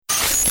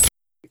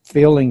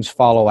feelings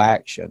follow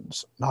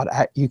actions.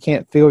 You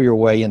can't feel your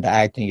way into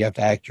acting. You have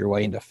to act your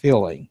way into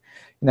feeling.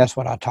 And that's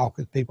what I talk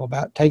with people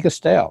about. Take a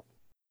step.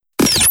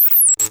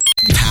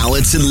 Power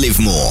to Live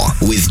More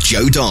with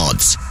Joe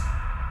Dodds.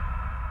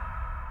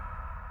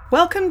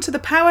 Welcome to the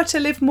Power to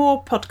Live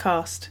More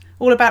podcast,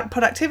 all about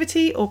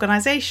productivity,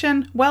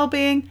 organisation,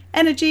 well-being,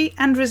 energy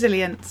and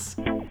resilience.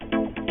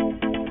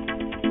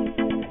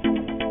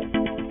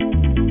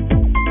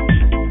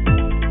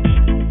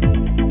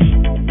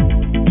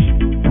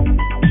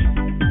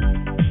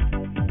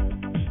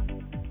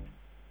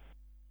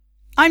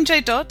 I'm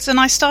Jo Dodds, and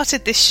I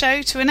started this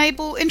show to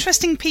enable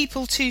interesting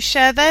people to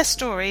share their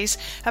stories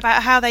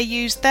about how they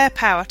use their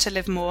power to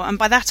live more, and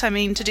by that I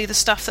mean to do the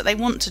stuff that they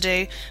want to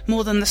do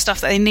more than the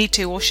stuff that they need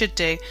to or should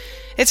do.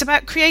 It's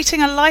about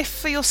creating a life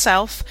for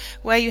yourself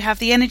where you have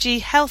the energy,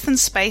 health and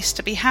space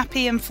to be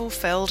happy and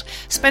fulfilled,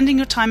 spending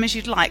your time as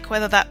you'd like,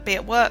 whether that be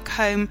at work,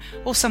 home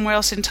or somewhere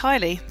else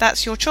entirely.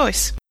 That's your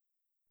choice.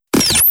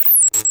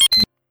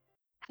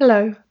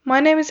 Hello,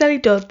 my name is Ellie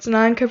Dodds and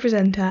I am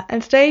co-presenter,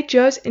 and today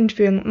Joe is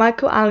interviewing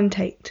Michael Allen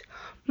Tate.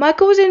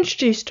 Michael was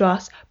introduced to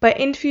us by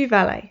Interview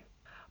Valet.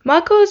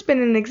 Michael has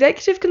been an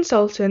executive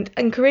consultant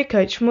and career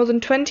coach for more than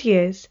 20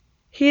 years.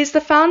 He is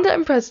the founder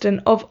and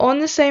president of On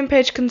the Same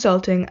Page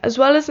Consulting, as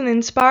well as an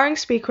inspiring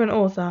speaker and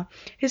author.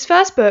 His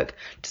first book,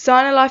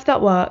 Design a Life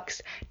That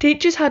Works,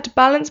 teaches how to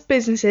balance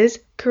businesses,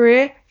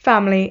 career,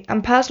 family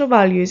and personal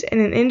values in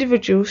an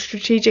individual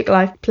strategic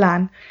life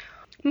plan.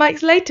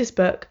 Mike's latest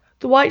book,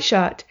 The White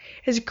Shirt,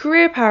 is a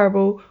career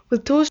parable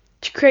with tools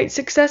to create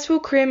successful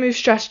career move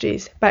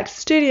strategies. Back to the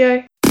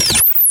studio.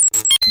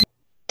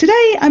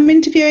 Today I'm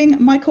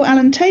interviewing Michael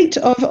Allen Tate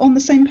of On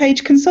the Same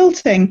Page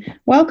Consulting.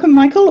 Welcome,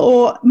 Michael,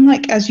 or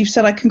Mike, as you've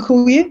said I can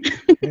call you.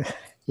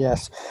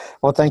 Yes.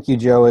 Well, thank you,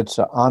 Joe. It's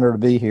an honor to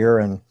be here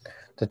and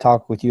to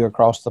talk with you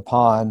across the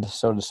pond,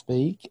 so to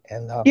speak.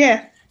 And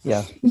Yeah,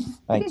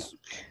 thanks.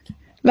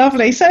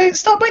 Lovely. So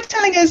start by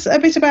telling us a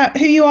bit about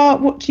who you are,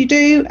 what you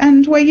do,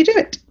 and where you do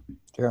it.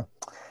 Sure.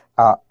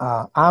 What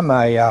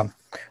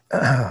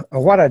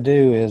I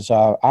do is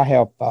I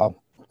help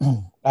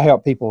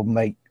people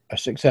make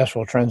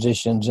successful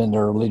transitions in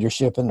their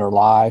leadership in their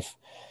life.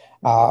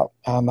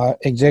 I'm an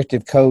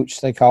executive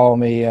coach, they call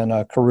me, and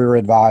a career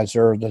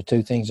advisor. The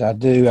two things I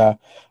do,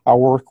 I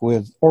work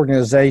with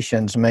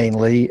organizations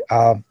mainly,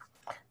 and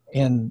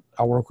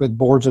I work with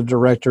boards of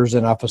directors,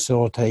 and I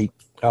facilitate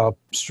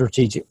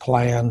strategic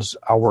plans.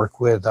 I work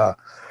with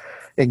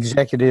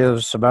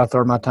executives, about a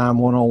third of my time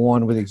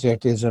one-on-one with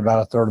executives, and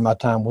about a third of my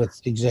time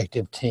with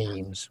executive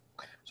teams.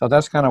 So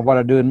that's kind of what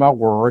I do in my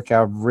work.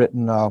 I've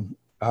written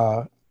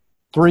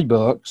 3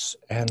 books,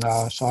 and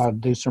so I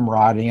do some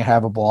writing. I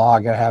have a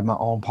blog. I have my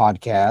own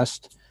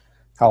podcast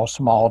called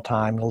Small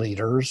Time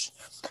Leaders,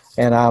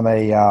 and I'm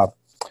a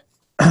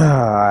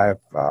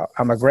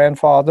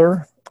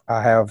grandfather.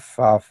 I have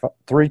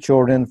 3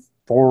 children,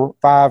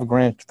 5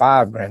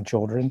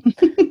 grandchildren,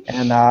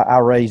 and I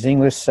raise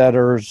English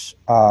setters.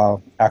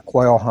 I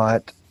quail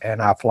hunt,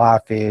 and I fly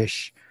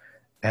fish,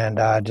 and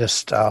I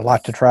just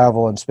like to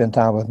travel and spend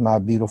time with my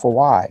beautiful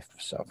wife.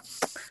 So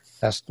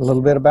that's a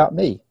little bit about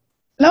me.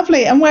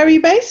 Lovely. And where are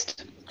you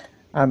based?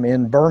 I'm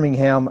in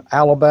Birmingham,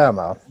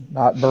 Alabama,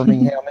 not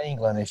Birmingham,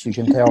 England, as you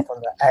can tell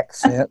from the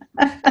accent.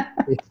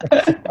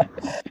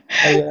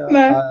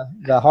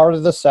 The heart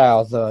of the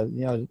South, so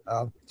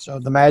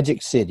the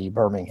Magic City,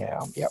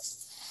 Birmingham. Yep.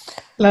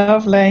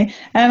 Lovely.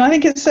 And I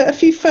think it's a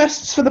few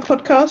firsts for the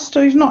podcast.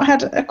 We've not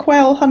had a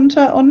quail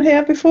hunter on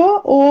here before,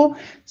 or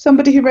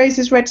somebody who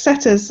raises red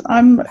setters.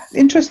 I'm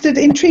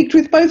intrigued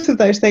with both of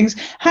those things.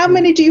 How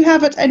many do you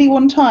have at any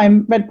one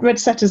time? Red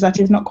setters, that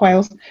is, not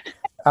quails.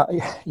 Well,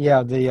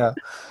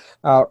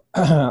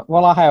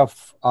 I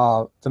have,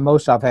 the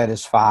most I've had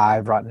is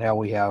 5. Right now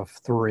we have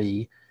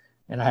 3,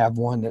 and I have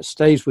one that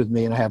stays with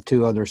me, and I have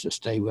 2 others that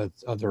stay with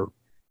other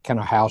kind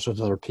of house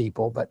with other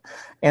people.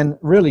 And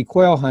really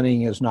quail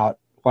hunting is not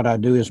what I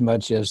do as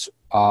much as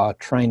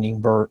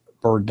training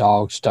bird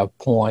dogs to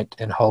point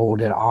and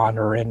hold and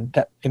honor. And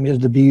that, I mean,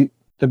 the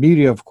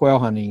beauty of quail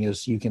hunting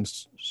is you can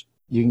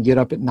get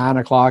up at 9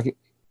 o'clock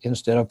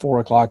instead of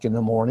 4 o'clock in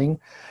the morning.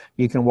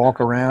 You can walk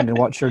around and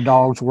watch your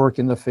dogs work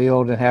in the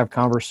field and have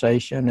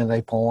conversation, and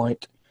they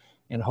point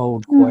and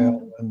hold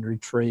quail and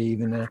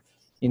retrieve. And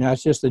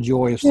it's just the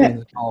joy of seeing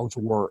the dogs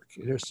work.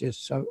 It's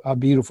just a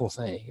beautiful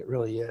thing. It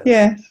really is.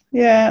 Yeah.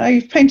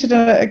 You've painted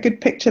a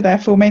good picture there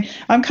for me.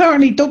 I'm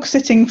currently dog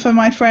sitting for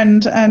my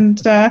friend,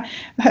 and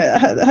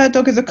her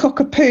dog is a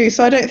cockapoo,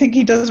 so I don't think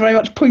he does very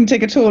much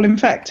pointing at all. In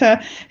fact,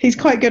 he's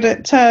quite good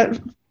at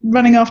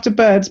running after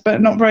birds,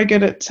 but not very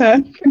good at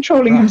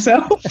controlling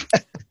himself.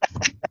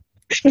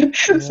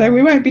 So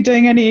we won't be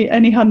doing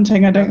any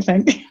hunting, I don't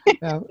think.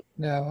 No,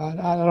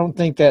 I don't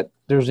think that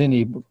there's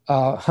any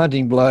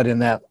hunting blood in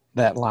that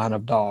line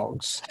of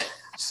dogs.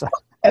 So.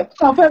 But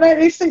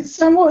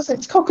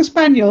it's Cocker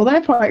Spaniel.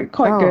 They're quite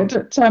good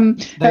at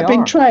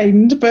being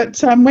trained. But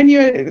when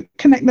you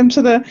connect them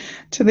to the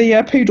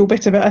poodle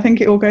bit of it, I think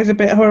it all goes a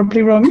bit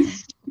horribly wrong.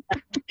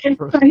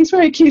 He's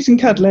very cute and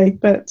cuddly,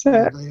 but they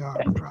are,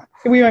 right.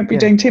 We won't be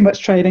doing too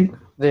much training.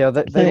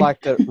 they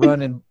like to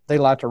run and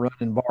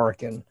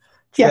bark and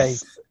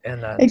chase, Yes,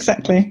 and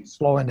exactly.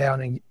 slowing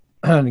down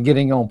and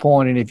getting on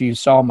point. And if you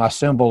saw my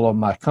symbol of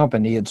my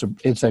company,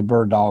 it's a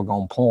bird dog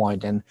on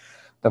point. And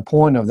the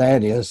point of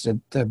that is that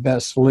the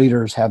best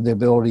leaders have the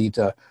ability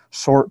to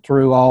sort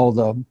through all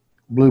the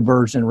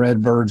bluebirds and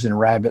redbirds and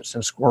rabbits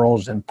and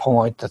squirrels and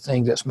point the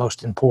thing that's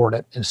most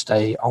important and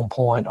stay on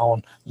point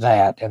on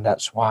that. And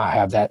that's why I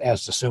have that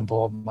as the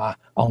symbol of my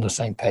On the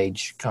Same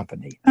Page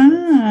company.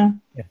 Ah,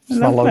 It's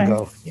my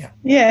logo. Yeah.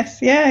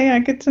 Yes. Yeah.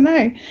 Good to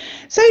know.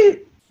 So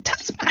tell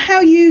us about how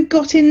you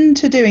got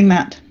into doing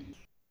that.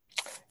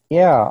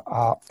 Yeah.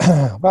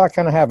 Well, I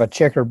kind of have a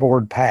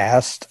checkerboard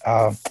past.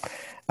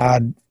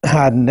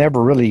 I'd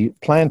never really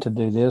planned to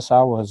do this.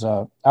 I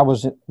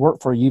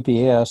worked for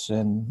UPS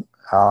and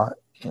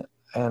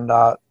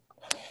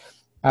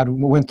I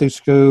went through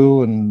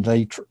school and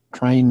they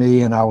trained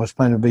me, and I was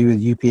planning to be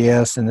with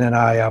UPS. And then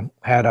I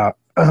had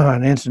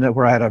an incident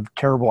where I had a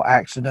terrible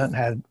accident and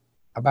had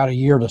about a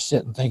year to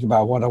sit and think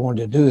about what I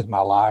wanted to do with my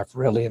life,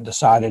 really, and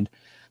decided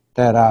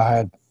that I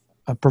had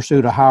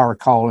pursued a higher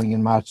calling,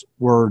 in my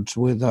words,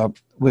 with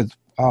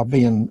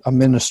being a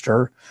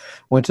minister.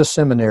 Went to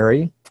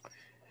seminary,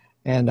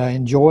 and I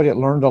enjoyed it,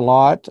 learned a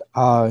lot.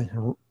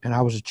 And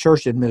I was a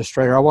church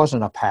administrator. I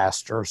wasn't a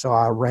pastor, so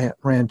I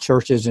ran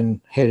churches and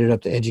headed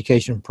up the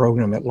education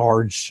program at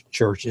large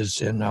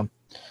churches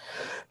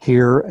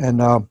here.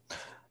 And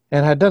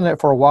I'd done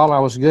that for a while. I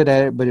was good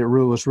at it, but it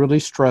was really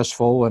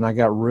stressful, and I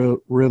got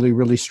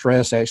really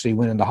stressed. Actually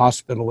went in the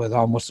hospital with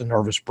almost a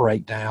nervous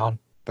breakdown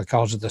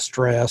because of the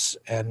stress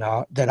and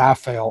that I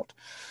felt.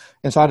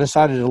 And so I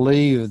decided to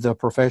leave the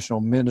professional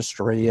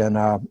ministry, and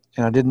I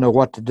didn't know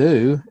what to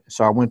do.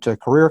 So I went to a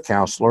career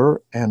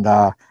counselor, and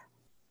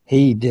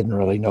he didn't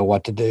really know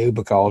what to do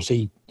because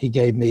he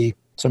gave me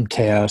some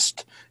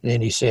tests, and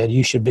then he said,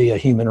 you should be a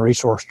human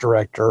resource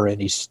director.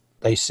 And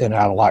they sent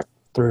out like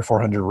 300 or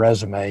 400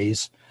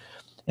 resumes,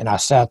 and I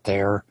sat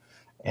there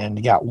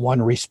and got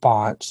one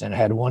response and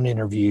had one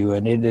interview,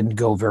 and it didn't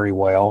go very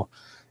well.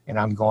 And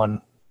I'm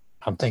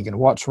thinking,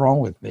 what's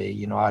wrong with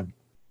me? I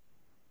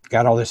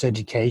got all this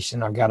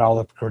education, I've got all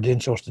the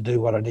credentials to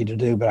do what I need to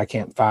do, but I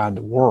can't find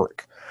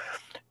work.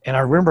 And I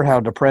remember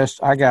how depressed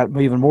I got,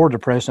 even more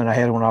depressed than I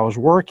had when I was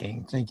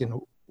working,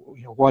 thinking,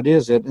 what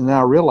is it? And then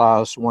I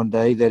realized one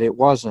day that it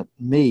wasn't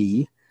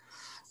me.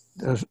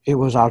 It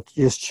was, I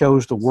just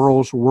chose the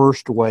world's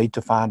worst way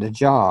to find a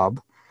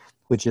job,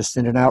 which is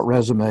sending out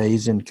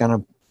resumes and kind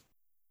of,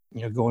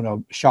 going a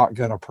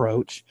shotgun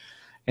approach.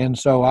 And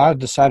so I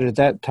decided at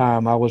that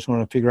time I was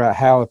going to figure out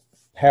how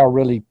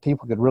really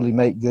people could really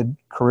make good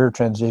career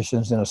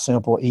transitions in a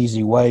simple,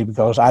 easy way,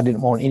 because I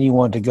didn't want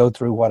anyone to go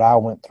through what I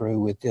went through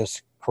with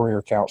this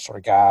career counselor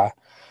guy.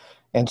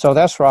 And so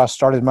that's where I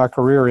started my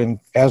career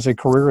as a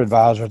career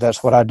advisor.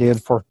 That's what I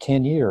did for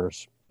 10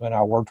 years when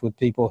I worked with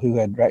people who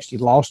had actually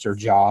lost their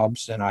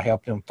jobs, and I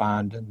helped them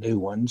find new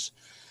ones.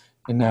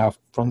 And now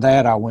from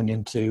that, I went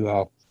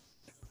into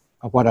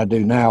what I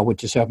do now,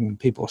 which is helping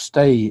people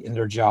stay in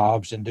their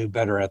jobs and do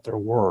better at their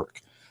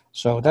work.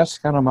 So that's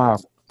kind of my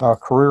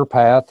career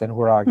path and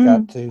where I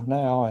got to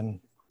now. And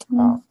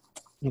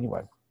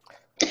anyway.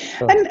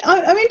 So. And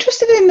I'm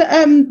interested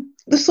in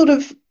the sort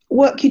of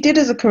work you did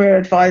as a career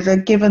advisor,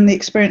 given the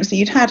experience that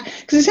you'd had.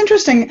 Because it's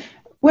interesting,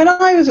 when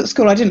I was at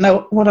school, I didn't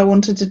know what I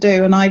wanted to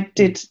do, and I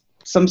did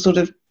some sort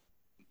of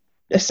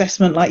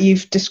assessment like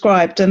you've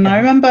described. And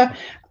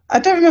I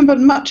don't remember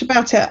much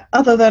about it,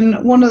 other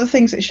than one of the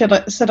things it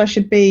said I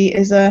should be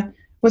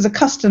was a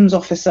customs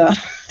officer.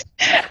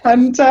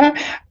 And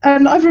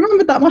I've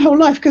remembered that my whole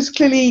life, because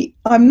clearly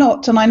I'm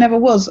not, and I never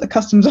was a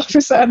customs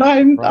officer, and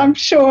I'm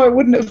sure it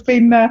wouldn't have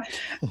been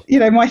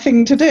my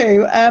thing to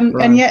do.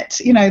 And yet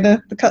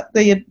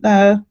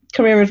the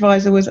career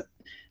advisor was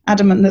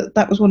adamant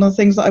that was one of the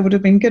things that I would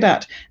have been good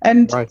at.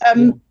 And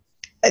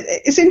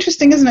it's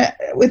interesting, isn't it?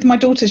 With my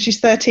daughter, she's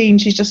 13.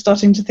 She's just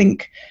starting to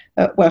think.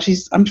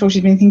 I'm sure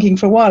she's been thinking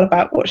for a while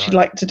about what she'd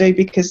like to do,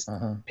 because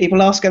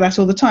people ask her that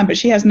all the time. But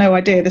she has no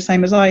idea, the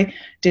same as I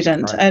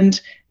didn't. Right.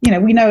 And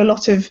we know a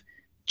lot of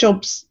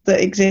jobs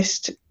that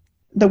exist,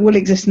 that will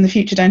exist in the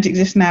future, don't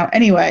exist now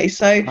anyway.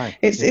 So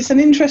it's an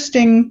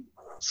interesting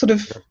sort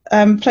of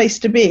place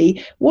to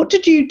be. What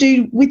did you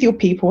do with your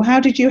people? How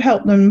did you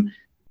help them?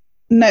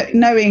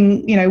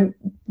 Knowing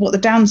what the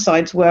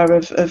downsides were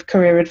of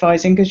career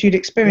advising, because you'd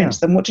experienced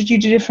them. What did you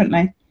do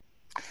differently?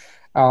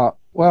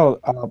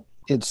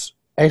 It's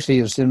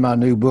in my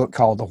new book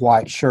called The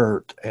White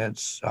Shirt.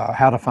 It's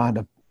how to find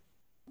a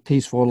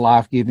peaceful,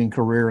 life-giving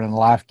career in a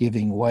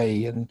life-giving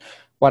way. And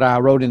what I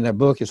wrote in that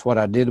book is what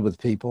I did with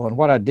people. And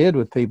what I did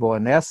with people,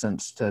 in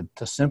essence, to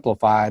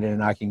simplify it,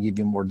 and I can give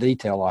you more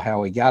detail on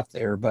how we got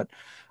there, but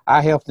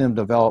I helped them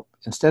develop,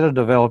 instead of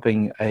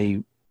developing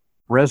a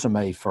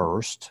resume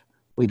first,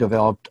 we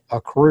developed a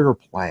career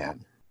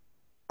plan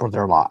for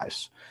their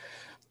lives.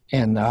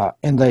 And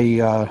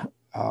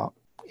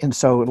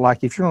so,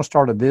 like, if you're going to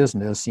start a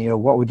business,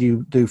 what would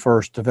you do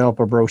first? Develop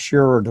a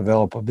brochure or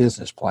develop a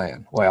business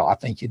plan? Well, I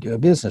think you do a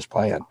business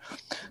plan.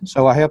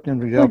 So I helped them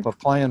develop a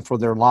plan for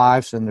their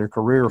lives and their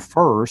career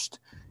first.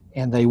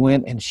 And they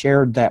went and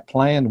shared that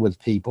plan with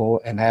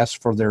people and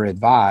asked for their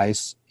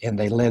advice, and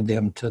they led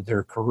them to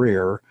their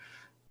career.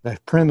 The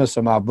premise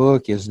of my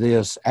book is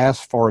this: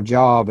 ask for a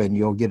job and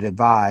you'll get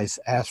advice,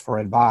 ask for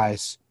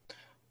advice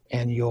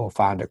and you'll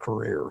find a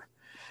career.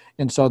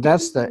 And so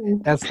that's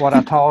what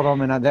I taught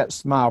them, and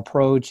that's my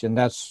approach, and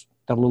that's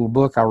the little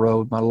book I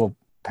wrote, my little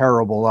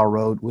parable I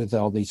wrote with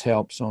all these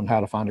helps on how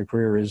to find a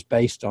career is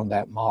based on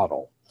that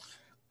model.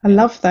 I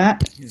love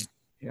that.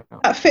 Yeah.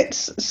 That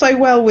fits so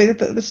well with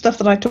the stuff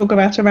that I talk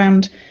about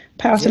around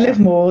power to live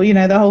more,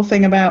 the whole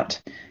thing about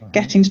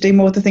getting to do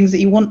more of the things that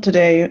you want to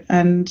do,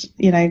 and,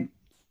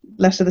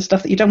 less of the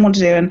stuff that you don't want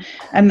to do,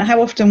 and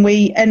how often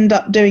we end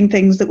up doing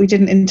things that we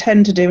didn't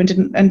intend to do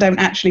and don't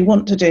actually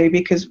want to do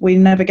because we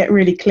never get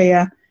really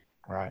clear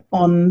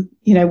on,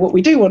 what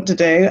we do want to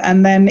do.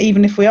 And then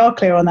even if we are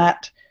clear on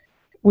that,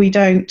 we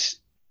don't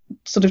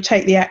sort of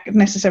take the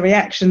necessary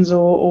actions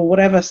or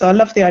whatever. So I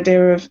love the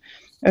idea of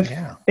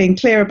being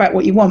clear about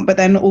what you want, but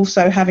then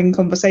also having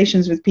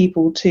conversations with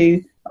people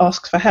to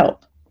ask for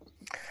help.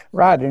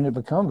 Right, and it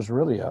becomes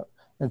really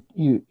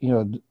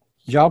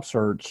job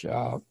search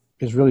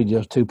is really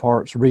just two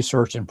parts: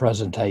 research and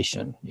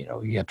presentation.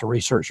 You have to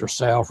research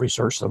yourself,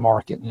 research the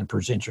market, and then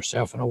present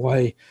yourself in a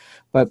way.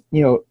 But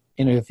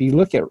if you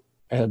look at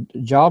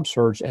job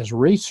search as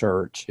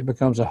research, it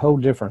becomes a whole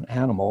different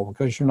animal,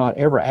 because you're not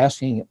ever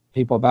asking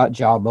people about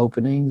job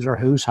openings or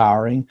who's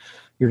hiring.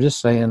 You're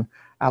just saying,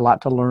 I'd like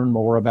to learn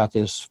more about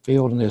this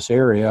field in this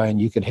area, and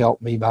you could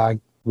help me by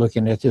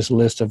looking at this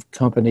list of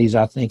companies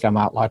I think I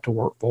might like to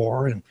work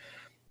for, and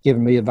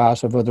giving me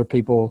advice of other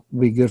people would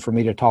be good for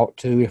me to talk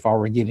to if I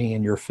were getting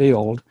in your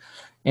field.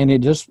 And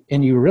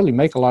you really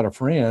make a lot of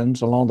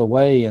friends along the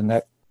way. And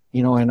that,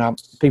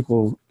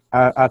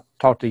 I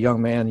talked to a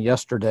young man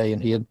yesterday,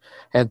 and he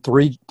had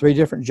three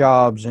different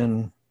jobs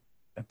in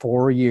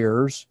 4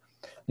 years.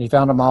 And he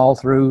found them all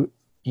through,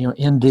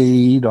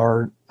 Indeed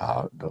or,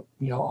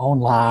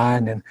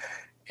 online,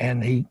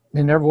 and he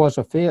never was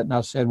a fit. And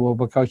I said, well,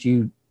 because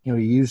you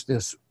use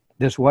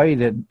this way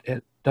that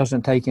it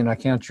doesn't take into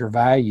account your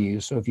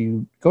values. So if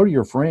you go to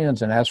your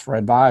friends and ask for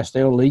advice,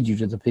 they'll lead you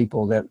to the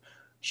people that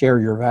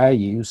share your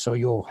values, so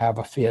you'll have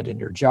a fit in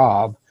your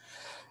job.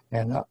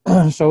 And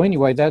so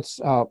anyway, that's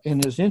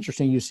and it's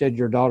interesting you said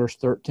your daughter's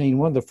 13.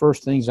 One of the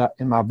first things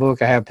in my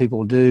book I have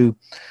people do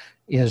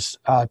is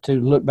to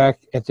look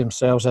back at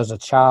themselves as a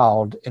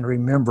child and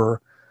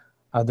remember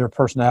their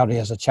personality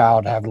as a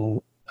child, have a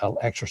little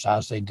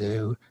exercise they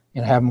do,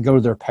 and have them go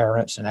to their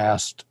parents and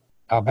ask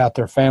about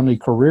their family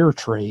career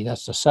tree.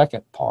 That's the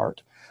second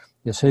part,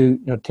 is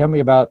tell me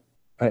about,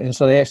 and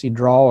so they actually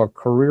draw a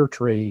career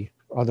tree,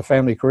 or the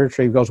family career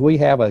tree, because we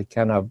have a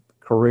kind of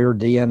career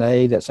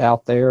DNA that's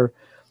out there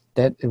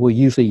that we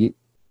usually,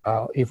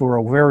 if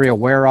we're very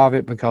aware of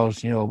it,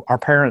 because, our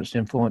parents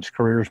influence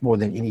careers more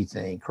than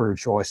anything, career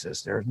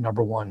choices, they're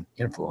number one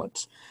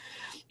influence.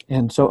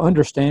 And so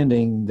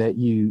understanding that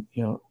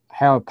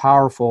how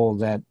powerful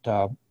that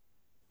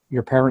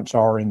your parents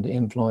are in the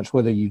influence,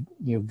 whether you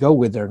go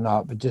with it or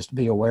not, but just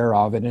be aware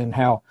of it, and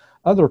how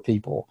other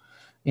people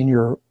in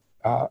your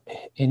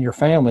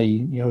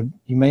family, you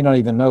may not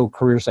even know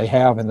careers they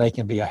have, and they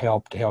can be a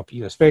help to help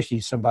you, especially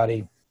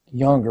somebody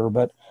younger.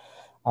 But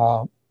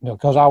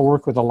because I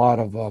work with a lot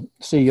of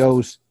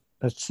CEOs,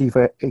 chief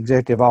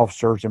executive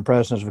officers, and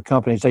presidents of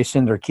companies, they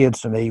send their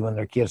kids to me when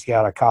their kids get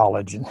out of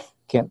college and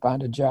can't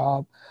find a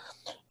job,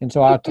 and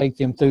so I take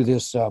them through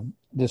this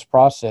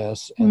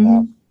process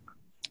and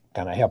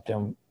kind of help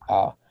them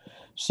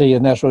see.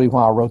 And that's really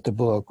why I wrote the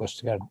book, was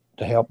to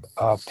help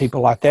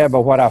people like that.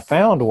 But what I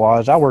found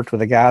was, I worked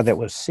with a guy that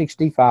was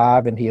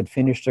 65, and he had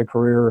finished a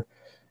career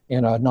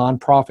in a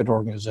nonprofit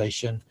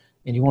organization,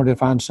 and he wanted to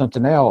find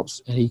something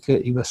else, and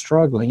he was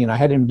struggling. And I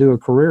had him do a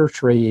career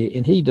tree,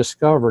 and he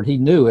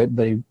knew it,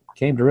 but he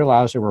came to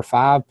realize there were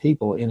 5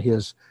 people in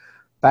his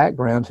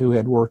background who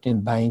had worked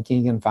in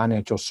banking and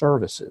financial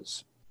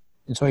services.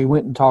 And so he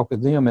went and talked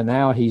with them, and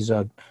now he's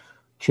a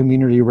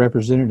community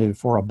representative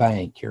for a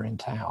bank here in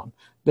town.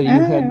 But he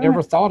had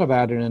never thought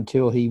about it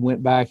until he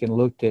went back and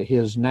looked at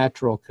his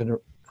natural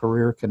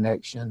career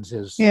connections,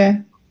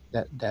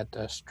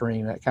 that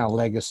stream, that kind of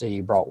legacy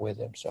he brought with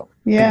him. So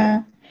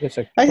I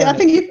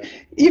think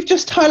you've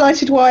just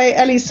highlighted why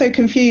Ellie's so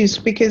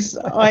confused, because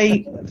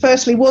I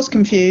firstly was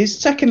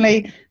confused.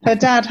 Secondly, her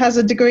dad has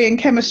a degree in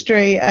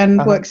chemistry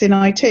and works in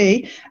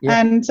IT,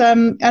 and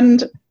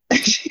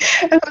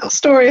a little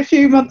story a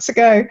few months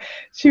ago,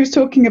 she was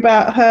talking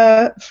about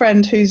her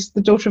friend who's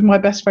the daughter of my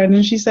best friend,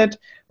 and she said,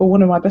 or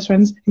one of my best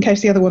friends, in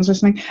case the other one's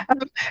listening,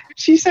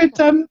 she said,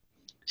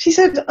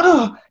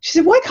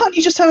 why can't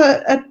you just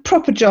have a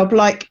proper job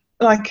like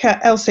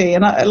Elsie,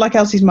 and like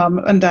Elsie's mum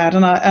and dad?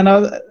 And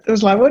I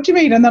was like, what do you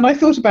mean? And then I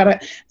thought about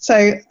it.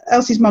 So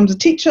Elsie's mum's a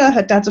teacher,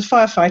 her dad's a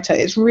firefighter.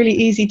 It's really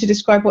easy to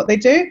describe what they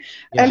do.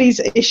 Yeah.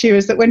 Ellie's issue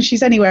is that when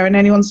she's anywhere and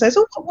anyone says,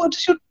 oh, what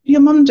does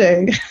your mum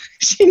do?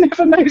 She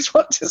never knows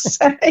what to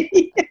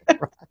say.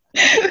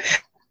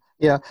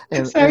 Yeah.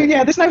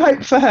 There's no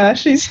hope for her.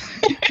 She's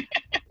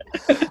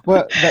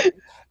well,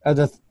 But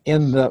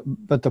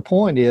the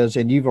point is,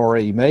 and you've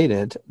already made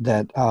it,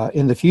 that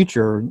in the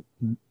future,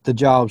 the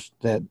jobs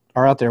that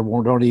are out there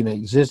don't even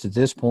exist at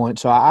this point.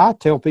 So I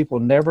tell people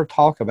never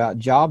talk about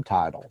job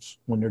titles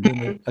when they're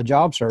doing a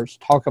job search.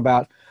 Talk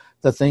about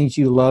the things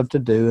you love to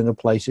do and the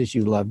places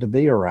you love to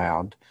be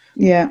around.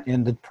 Yeah.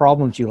 And the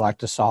problems you like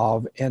to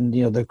solve. And,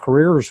 the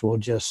careers will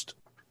just,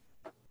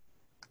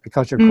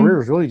 because your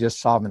career is really just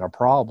solving a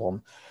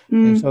problem.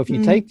 And so if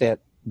you take that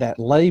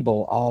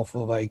label off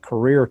of a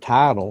career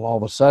title, all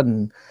of a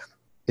sudden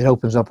it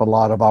opens up a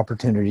lot of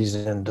opportunities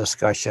and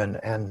discussion.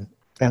 And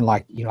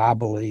like, I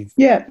believe,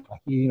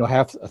 half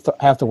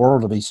the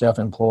world will be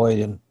self-employed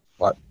in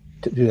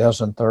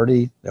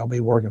 2030, they'll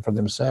be working for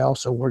themselves.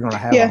 So we're going to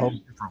have a whole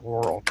different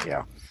world.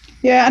 Yeah.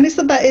 Yeah, and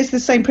that is the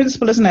same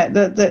principle, isn't it?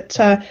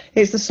 That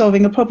it's the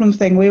solving a problem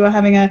thing. We were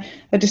having a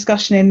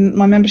discussion in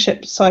my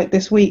membership site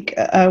this week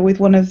with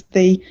one of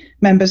the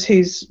members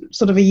who's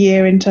sort of a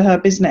year into her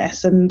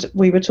business, and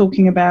we were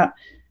talking about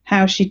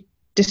how she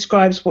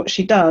describes what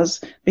she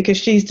does, because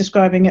she's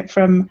describing it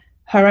from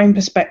her own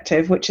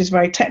perspective, which is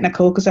very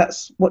technical because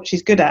that's what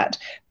she's good at.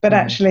 But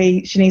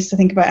actually, she needs to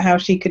think about how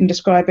she can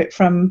describe it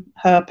from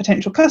her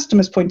potential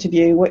customers' point of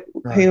view,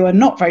 who are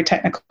not very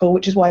technical,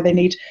 which is why they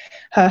need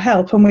her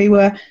help. And we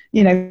were,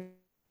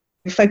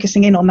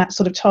 focusing in on that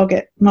sort of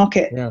target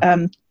market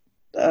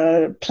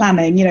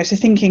planning, so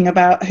thinking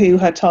about who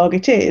her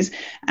target is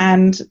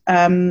and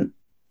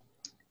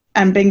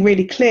being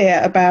really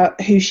clear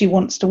about who she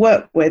wants to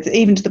work with,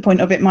 even to the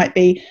point of it might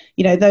be,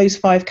 those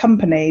 5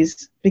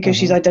 companies, because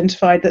she's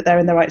identified that they're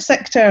in the right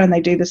sector and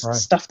they do the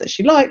stuff that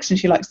she likes and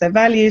she likes their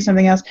values and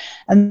everything else.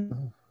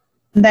 And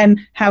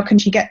then how can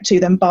she get to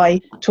them?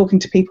 By talking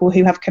to people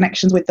who have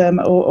connections with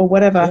them or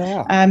whatever.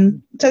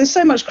 So there's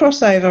so much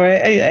crossover.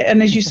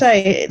 And as you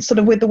say, it's sort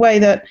of with the way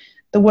that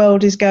the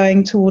world is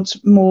going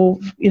towards more,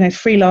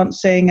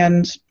 freelancing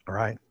and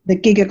the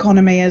gig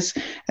economy, as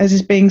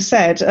is being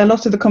said. A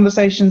lot of the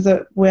conversations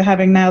that we're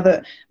having now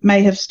that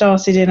may have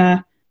started in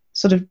a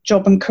sort of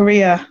job and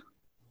career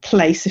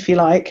place, if you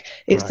like,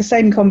 it's the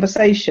same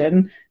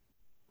conversation,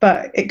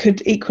 but it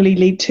could equally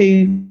lead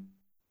to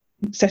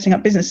setting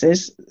up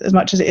businesses as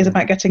much as it is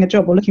about getting a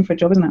job or looking for a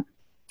job, isn't it?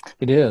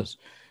 It is.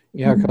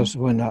 Yeah, because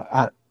when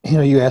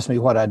you asked me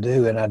what I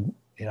do, and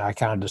I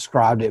kind of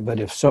described it, but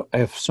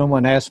if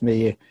someone asked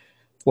me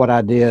what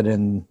I did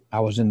and I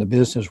was in the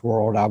business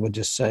world, I would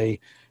just say,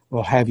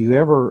 well, have you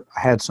ever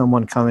had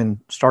someone come and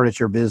start at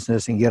your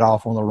business and get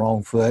off on the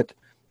wrong foot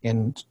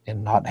and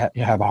not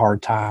have a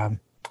hard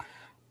time?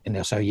 And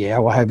they'll say, yeah.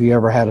 Well, have you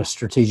ever had a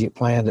strategic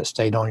plan that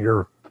stayed on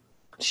your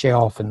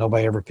shelf and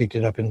nobody ever picked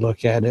it up and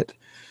looked at it?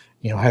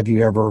 Have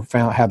you ever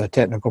have a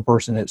technical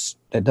person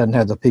that doesn't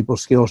have the people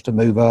skills to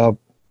move up?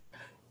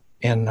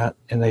 And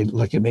they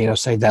look at me and I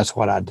say, that's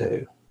what I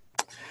do.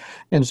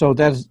 And so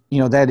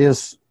that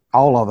is,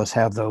 all of us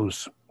have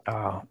those.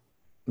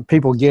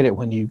 People get it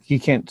when you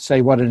can't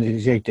say what an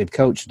executive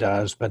coach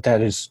does, but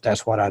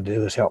that's what I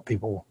do, is help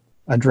people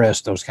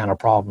address those kind of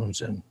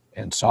problems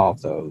and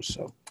solve those.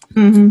 So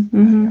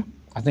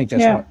I think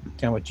that's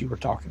kind of what you were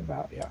talking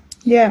about. Yeah.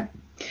 Yeah.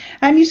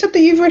 And you said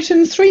that you've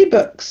written 3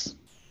 books.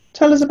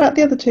 Tell us about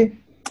the other 2.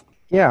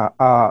 Yeah.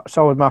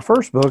 So with my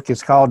first book,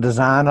 it's called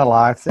Design a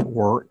Life That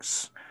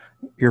Works.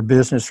 Your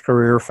business,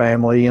 career,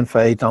 family, and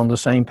faith on the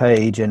same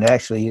page. And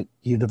actually,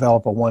 you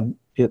develop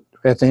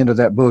at the end of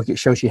that book, it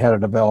shows you how to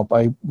develop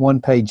a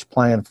 1-page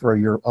plan for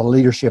a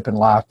leadership and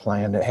life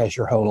plan that has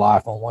your whole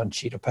life on one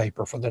sheet of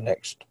paper for the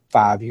next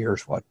 5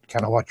 years, what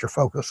your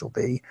focus will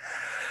be.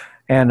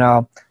 And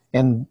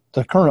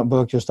the current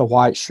book is The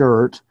White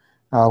Shirt,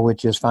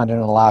 which is finding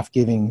a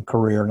life-giving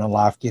career in a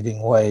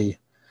life-giving way.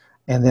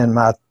 And then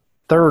my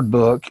third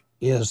book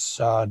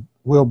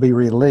will be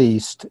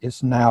released.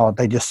 It's now,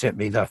 they just sent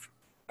me the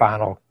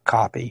final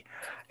copy.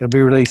 It'll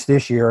be released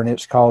this year, and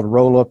it's called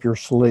Roll Up Your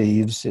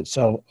Sleeves.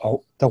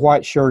 The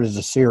White Shirt is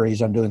a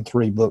series. I'm doing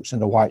 3 books in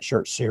the White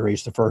Shirt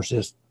series. The first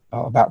is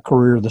about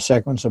career. The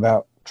second one's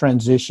about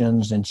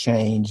transitions and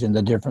change and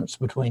the difference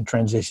between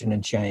transition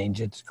and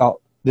change.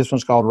 This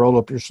one's called Roll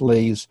Up Your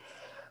Sleeves,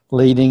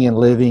 Leading and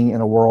Living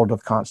in a World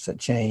of Constant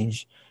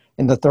Change.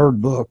 And the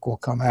third book will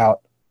come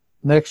out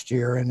next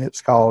year, and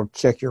it's called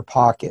Check Your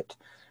Pocket.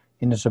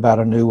 And it's about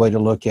a new way to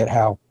look at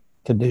how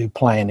to do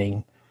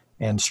planning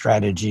and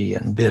strategy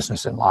and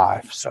business and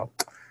life. So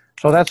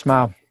that's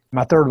my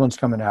third one's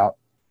coming out.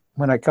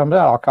 When it comes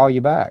out, I'll call you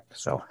back.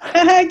 So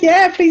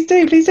yeah, please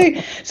do.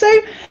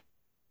 So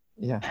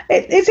yeah,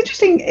 it's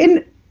interesting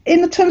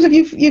in the terms of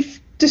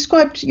you've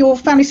described your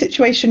family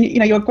situation.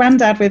 You're a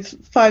granddad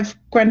with 5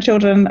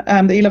 grandchildren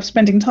that you love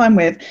spending time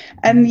with,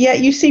 and yet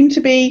you seem to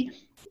be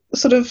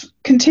sort of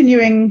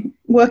continuing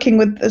working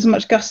with as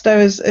much gusto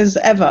as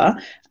ever.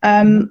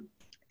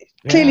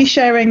 Clearly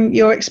sharing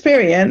your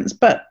experience,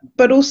 but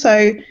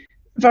also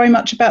very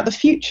much about the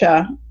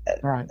future.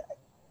 Right.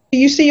 Do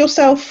you see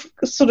yourself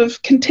sort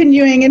of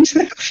continuing into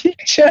the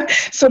future,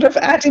 sort of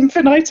ad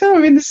infinitum? I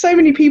mean, there's so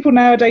many people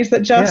nowadays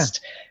that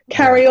just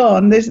carry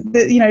on.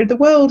 The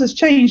world has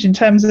changed in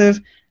terms of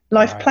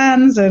life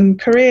plans and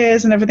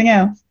careers and everything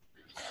else.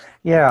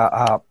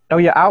 Yeah.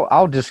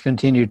 I'll just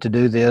continue to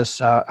do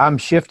this. I'm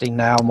shifting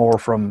now more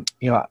from,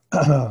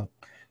 uh,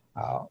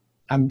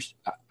 I'm,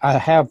 I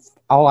have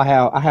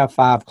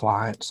 5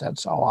 clients.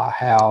 That's all I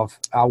have.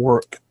 I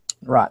work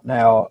right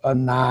now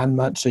 9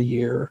 months a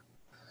year,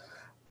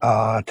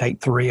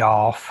 take 3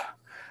 off.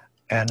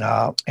 And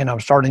I'm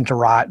starting to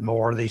write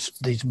more of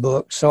these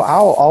books. So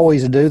I'll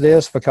always do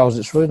this because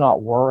it's really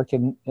not work.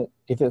 And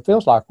if it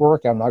feels like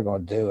work, I'm not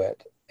going to do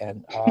it.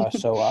 And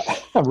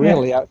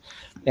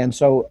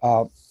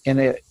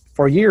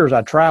for years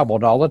I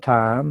traveled all the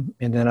time,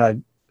 and then I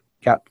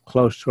got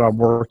close to I'm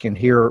working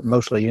here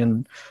mostly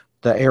in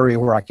the area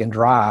where I can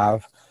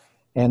drive.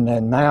 And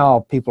then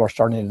now people are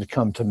starting to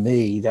come to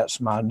me.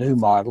 That's my new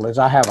model. Is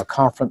I have a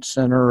conference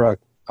center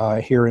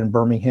here in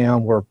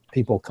Birmingham where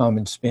people come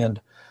and spend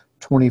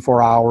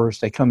 24 hours.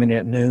 They come in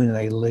at noon and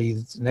they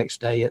leave the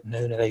next day at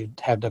noon, and they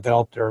have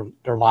developed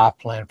their life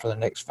plan for the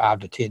next 5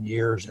 to 10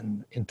 years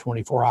in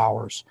 24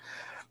 hours.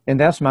 And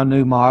that's my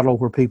new model,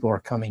 where people are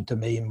coming to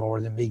me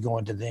more than me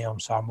going to them.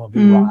 So I'm going to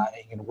be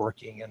writing and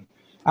working, and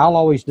I'll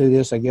always do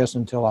this, I guess,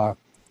 until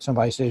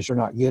somebody says you're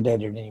not good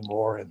at it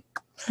anymore, and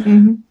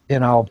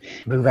then I'll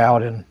move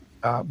out. And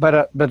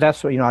but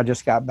that's what, I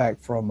just got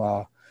back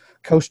from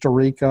Costa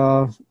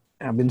Rica.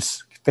 I've been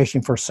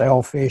fishing for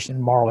sailfish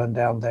and marlin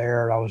down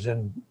there. I was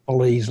in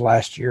Belize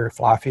last year,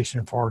 fly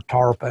fishing for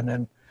tarpon,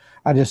 and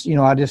I've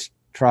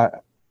tried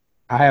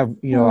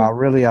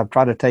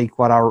to take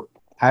I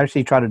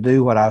actually try to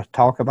do what I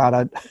talk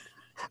about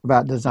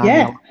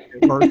design.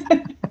 That's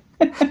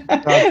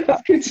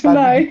good to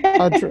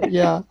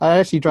know. I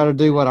actually try to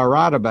do what I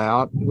write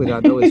about, which I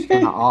know is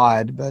kind of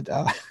odd, but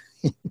I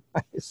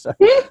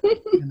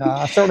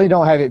certainly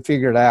don't have it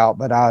figured out.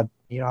 But I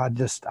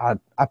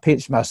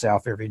pinch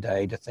myself every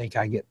day to think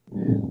I get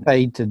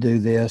paid to do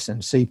this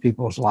and see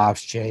people's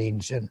lives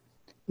change and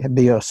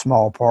be a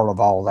small part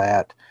of all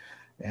that.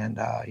 And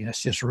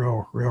it's just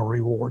real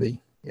rewarding.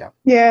 Yeah.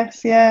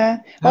 Yes. Yeah.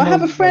 Well, I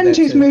have a friend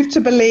who's moved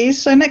to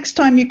Belize. So next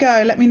time you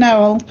go, let me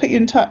know. I'll put you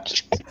in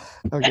touch.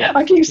 Okay.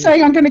 I keep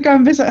saying I'm going to go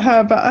and visit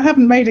her, but I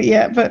haven't made it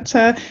yet. But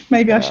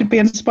maybe I should be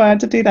inspired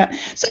to do that.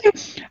 So,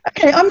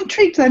 okay, I'm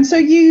intrigued then. So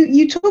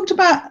you talked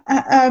about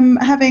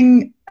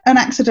having an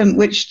accident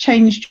which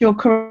changed your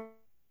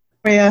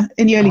career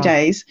in the early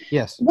days.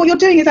 Yes. What you're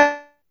doing is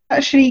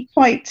actually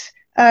quite,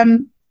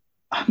 I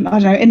don't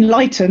know,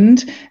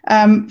 enlightened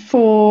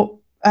for,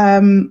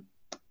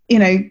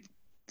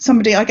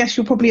 somebody. I guess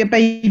you're probably a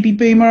baby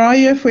boomer, are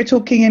you? If we're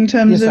talking in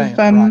terms of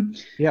right.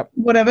 Yep.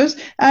 Whatever's,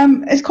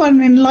 it's quite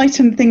an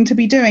enlightened thing to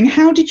be doing.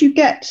 How did you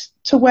get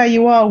to where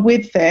you are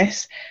with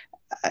this?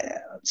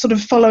 Sort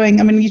of following.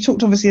 I mean, you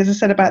talked obviously, as I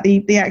said, about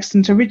the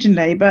accident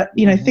originally, but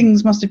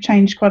things must have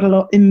changed quite a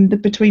lot in the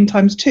between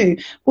times too.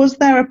 Was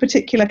there a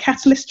particular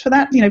catalyst for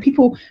that?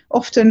 People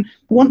often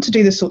want to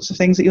do the sorts of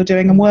things that you're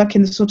doing and work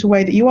in the sort of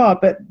way that you are,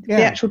 but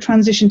the actual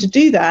transition to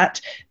do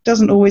that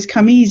doesn't always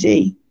come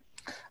easy.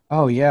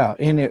 Oh, yeah.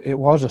 And it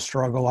was a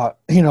struggle.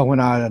 When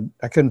I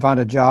couldn't find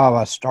a job,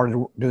 I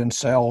started doing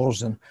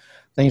sales and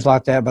things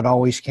like that, but I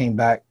always came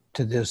back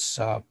to this.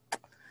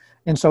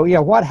 And so,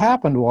 what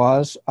happened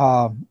was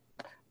I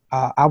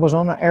was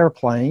on an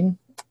airplane,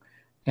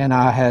 and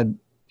a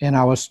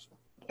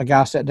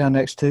guy sat down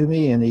next to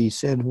me, and he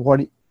said, what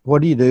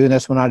do you do? And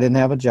that's when I didn't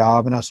have a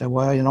job. And I said,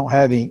 well, you don't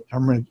have any,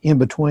 I'm in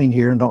between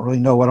here and don't really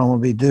know what I'm going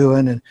to be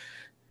doing. And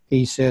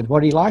he said,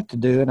 what do you like to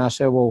do? And I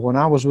said, well, when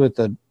I was with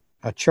a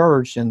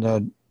church and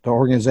the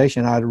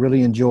organization, I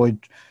really enjoyed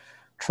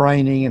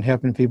training and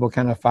helping people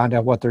kind of find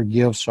out what their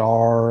gifts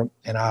are.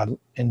 And I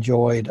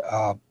enjoyed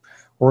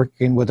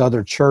working with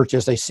other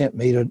churches. They sent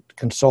me to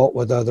consult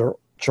with other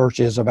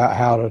churches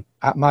about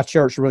my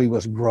church really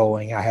was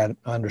growing. I had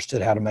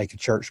understood how to make a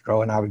church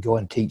grow, and I would go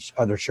and teach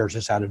other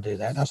churches how to do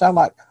that. And I said, I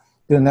like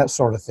doing that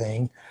sort of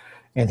thing.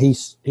 And he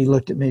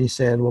looked at me and he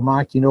said, well,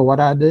 Mike, you know what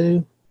I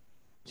do?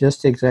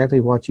 Just exactly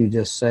what you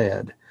just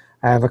said.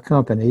 I have a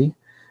company,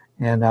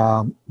 and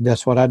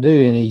that's what I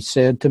do. And he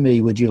said to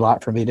me, would you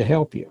like for me to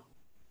help you?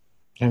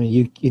 I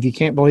mean, if you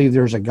can't believe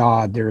there's a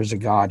God, there is a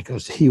God,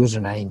 because he was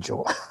an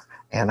angel.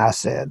 And I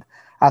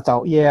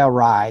thought, yeah,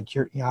 right.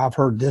 I've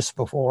heard this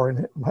before.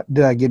 And when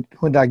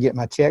did I get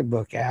my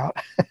checkbook out?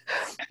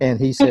 And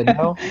he said,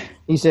 no.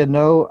 He said,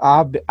 no,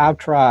 I've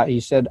tried. He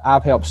said,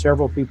 I've helped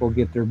several people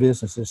get their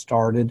businesses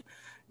started.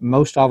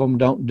 Most of them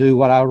don't do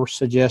what I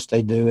suggest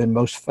they do, and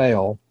most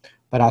fail.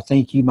 But I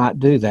think you might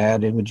do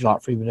that, and would you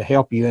like for me to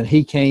help you? And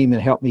he came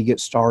and helped me get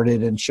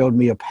started and showed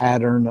me a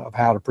pattern of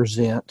how to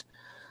present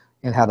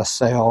and how to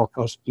sell.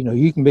 Because,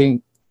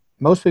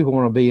 most people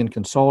want to be in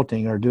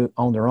consulting or do it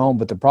on their own,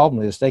 but the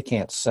problem is they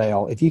can't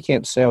sell. If you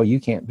can't sell, you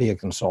can't be a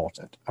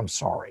consultant. I'm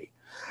sorry.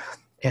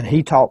 And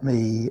he taught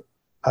me,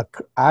 I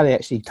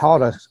actually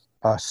taught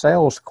a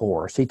sales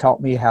course. He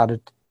taught me how to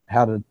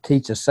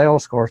teach a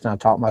sales course, and I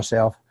taught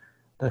myself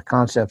the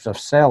concepts of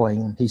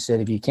selling. He said,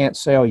 if you can't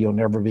sell, you'll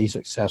never be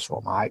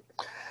successful, Mike.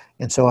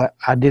 And so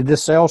I did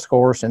this sales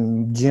course,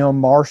 and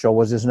Jim Marshall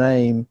was his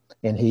name,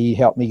 and he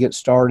helped me get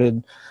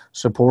started,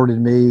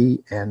 supported me,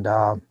 and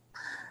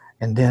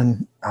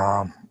then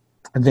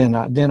then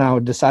I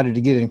decided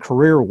to get in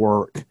career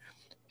work,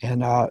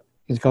 and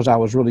because I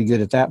was really good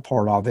at that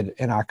part of it.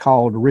 And I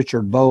called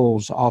Richard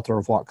Bowles, author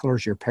of What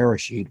Color's Your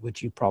Parachute,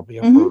 which you probably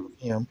have heard of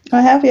him. I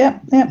have, yeah.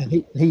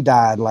 And he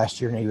died last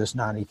year, and he was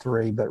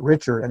 93. But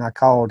Richard, and I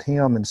called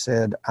him and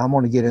said, I'm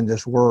going to get in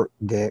this work,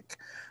 Dick.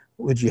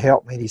 Would you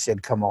help me? And he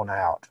said, come on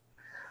out.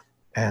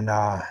 And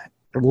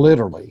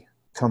literally,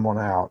 come on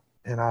out.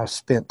 And I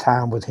spent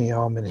time with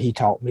him, and he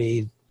taught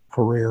me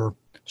career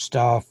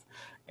stuff.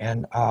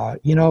 And,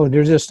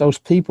 there's just those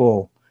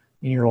people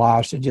in your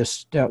lives that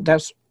just,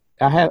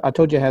 I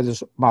told you I have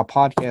this, my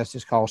podcast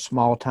is called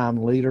Small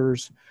Time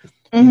Leaders.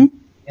 And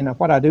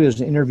what I do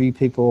is interview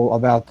people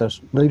about the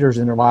leaders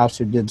in their lives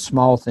who did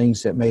small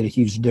things that made a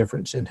huge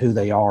difference in who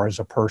they are as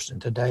a person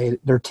today.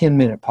 They're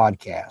 10-minute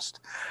podcast.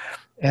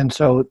 And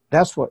so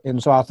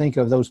so I think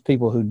of those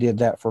people who did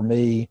that for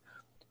me.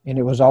 And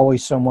it was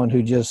always someone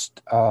who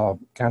just kind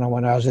of,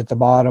 when I was at the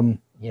bottom,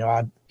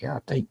 I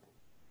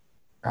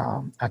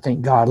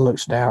think God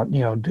looks down,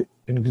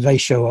 and they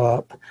show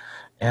up,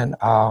 and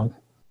kind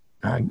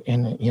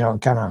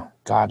of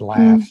God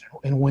laughs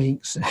and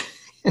winks.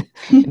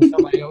 And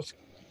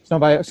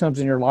somebody else comes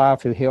in your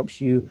life who helps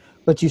you,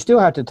 but you still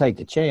have to take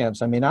the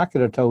chance. I mean, I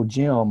could have told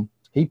Jim,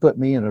 he put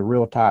me in a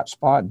real tight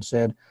spot and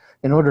said,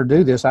 in order to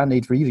do this, I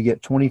need for you to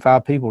get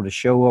 25 people to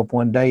show up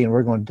one day, and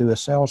we're going to do a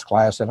sales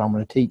class that I'm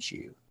going to teach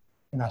you.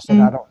 And I said,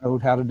 I don't know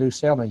how to do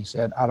selling. He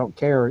said, I don't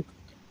care.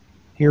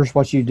 Here's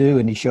what you do.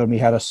 And he showed me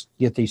how to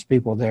get these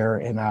people there.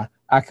 And I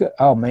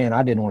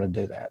didn't want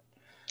to do that.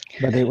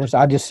 But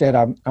I just said,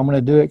 I'm going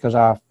to do it because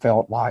I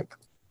felt like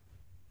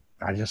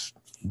I just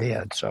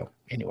did. So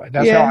anyway,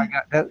 that's how I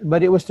got that.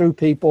 But it was through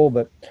people,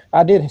 but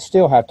I did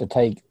still have to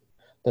take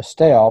the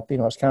step.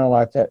 It's kind of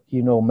like that,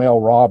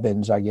 Mel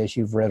Robbins, I guess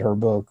you've read her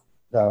book,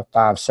 The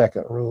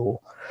 5-Second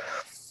Rule.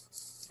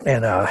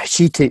 And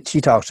she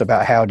talks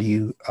about how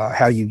you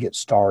get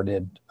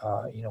started,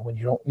 when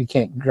you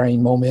can't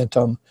gain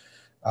momentum,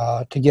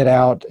 to get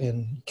out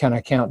and kind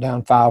of count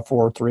down 5,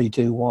 4, 3,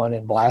 2, 1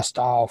 and blast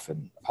off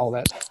and all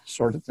that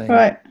sort of thing.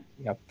 Right.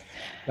 Yep.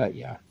 But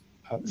yeah.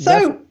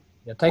 So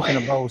taking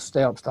a bold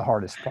step's the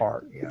hardest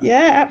part. Yeah.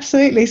 Yeah,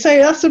 absolutely.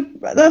 So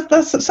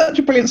that's such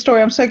a brilliant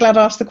story. I'm so glad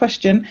I asked the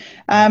question.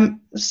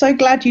 So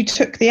glad you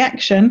took the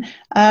action.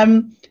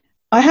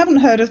 I haven't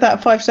heard of that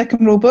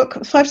 5-second rule book.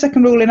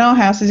 5-second rule in our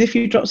house is if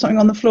you drop something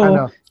on the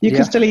floor, you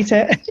can delete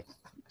it.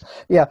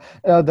 Yeah,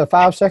 the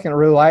 5-second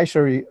rule,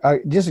 actually,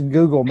 just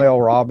Google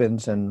Mel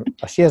Robbins, and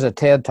she has a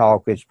TED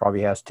Talk, which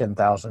probably has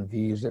 10,000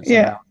 views.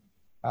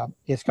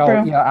 It's called,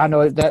 I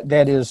know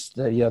that is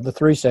the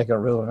 3-second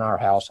rule in our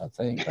house, I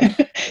think.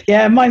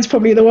 Yeah, mine's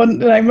probably the one,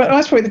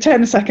 mine's probably the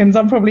 10 seconds.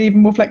 I'm probably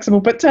even more flexible,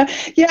 but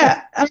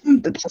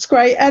that's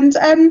great. And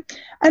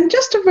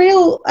just a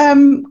real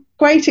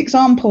great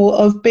example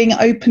of being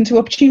open to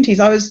opportunities.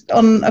 I was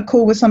on a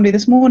call with somebody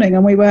this morning,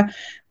 and we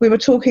were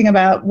talking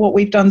about what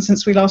we've done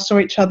since we last saw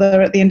each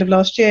other at the end of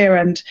last year,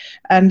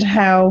 and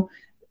how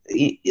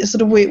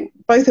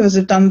both of us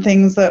have done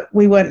things that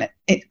we weren't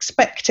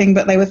expecting,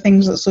 but they were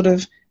things that sort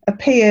of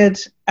appeared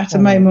at a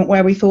moment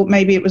where we thought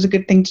maybe it was a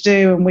good thing to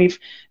do, and we've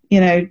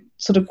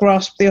sort of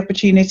grasped the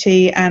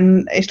opportunity,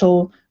 and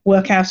it'll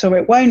work out or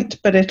it won't,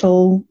 but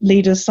it'll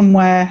lead us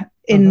somewhere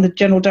in the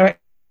general direction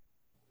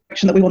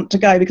that we want to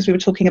go, because we were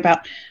talking about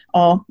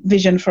our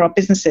vision for our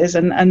businesses,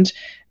 and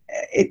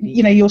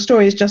your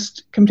story is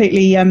just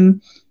completely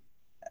added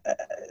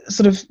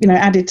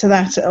to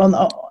that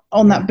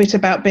on that bit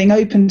about being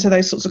open to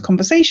those sorts of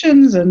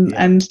conversations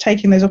and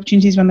taking those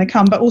opportunities when they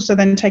come, but also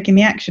then taking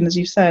the action, as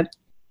you said.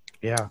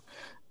 Yeah.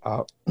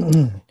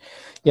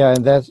 Yeah.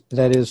 And that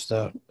is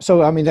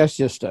that's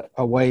just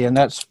a way, and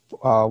that's,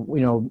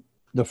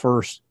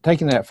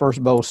 taking that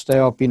first bold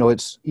step,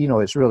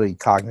 it's really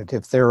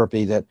cognitive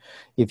therapy that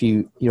if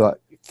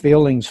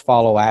feelings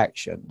follow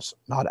actions,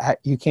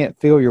 you can't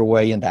feel your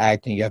way into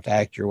acting. You have to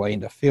act your way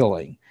into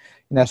feeling.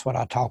 And that's what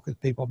I talk with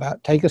people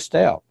about. Take a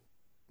step,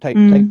 take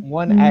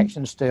one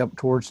action step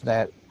towards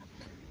that.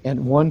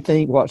 And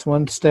what's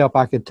one step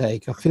I could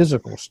take, a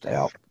physical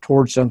step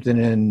towards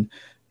something.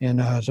 And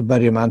as a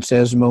buddy of mine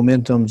says,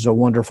 momentum's a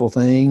wonderful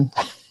thing.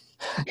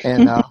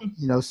 And, and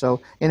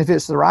if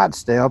it's the right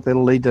step,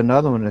 it'll lead to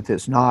another one. If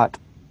it's not,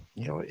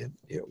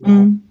 it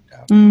won't.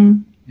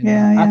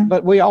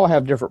 But we all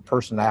have different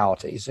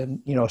personalities,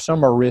 and,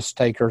 some are risk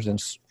takers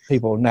and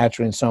people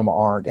naturally, and some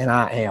aren't. And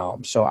I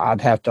am. So I'd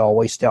have to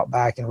always step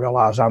back and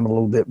realize I'm a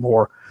little bit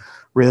more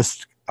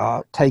risk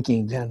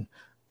taking than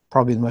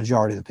probably the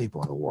majority of the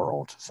people in the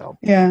world. So,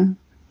 So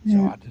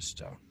I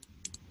just,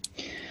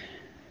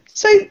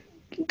 So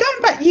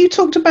going back, you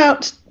talked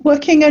about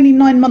working only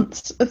 9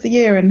 months of the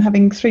year and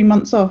having 3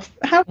 months off.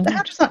 How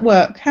does that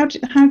work? How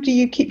do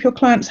you keep your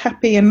clients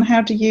happy, and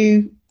how do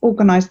you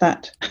organize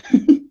that?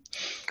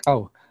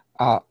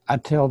 I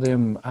tell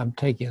them I'm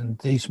taking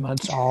these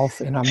months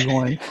off, and I'm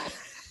going,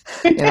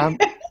 and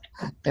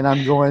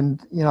I'm going,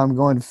 I'm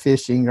going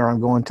fishing, or I'm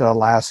going to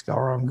Alaska,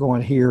 or I'm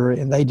going here,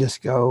 and they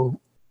just go,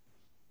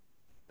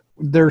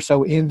 they're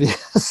so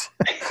envious.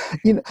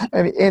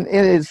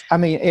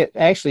 It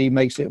actually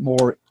makes it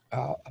more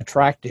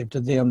attractive to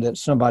them that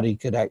somebody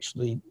could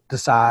actually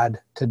decide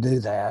to do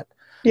that.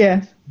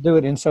 Yeah. Do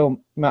it. And so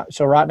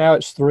right now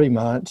it's 3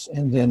 months,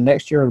 and then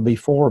next year it'll be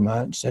 4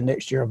 months, and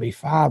next year it'll be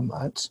 5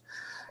 months.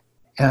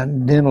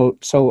 And then,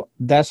 so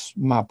that's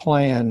my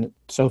plan.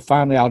 So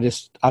finally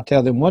I'll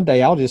tell them one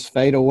day I'll just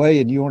fade away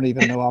and you won't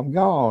even know I'm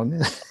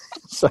gone.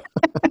 So,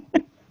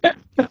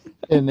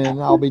 and then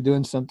I'll be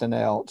doing something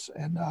else.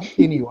 And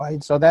anyway,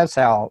 so that's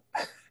how,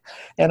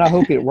 and I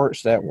hope it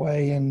works that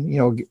way.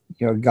 And,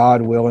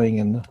 God willing,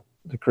 and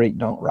the creek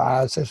don't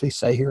rise, as we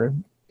say here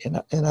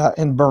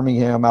in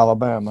Birmingham,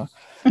 Alabama.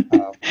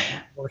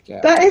 Work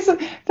out. That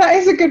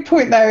is a good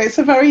point, though. It's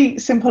a very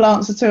simple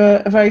answer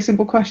to a very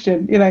simple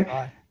question.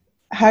 Right.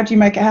 How do you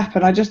make it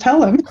happen? I just tell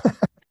them,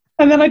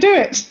 and then I do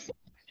it.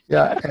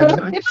 Yeah.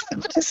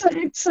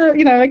 It's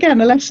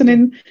again, a lesson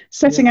in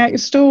setting out your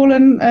stall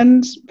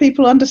and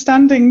people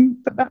understanding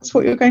that that's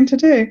what you're going to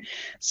do.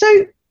 So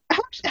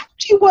how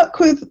do you work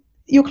with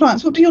your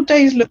clients? What do your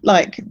days look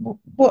like?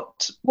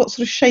 What sort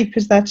of shape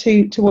is there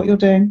to what you're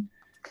doing,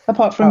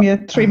 apart from your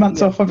 3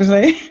 months off,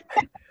 obviously?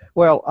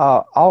 Well,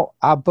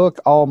 I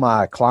book all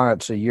my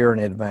clients a year in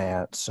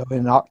advance. So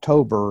in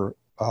October,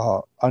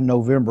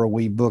 November,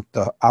 I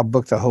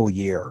booked the whole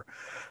year.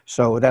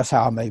 So that's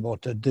how I'm able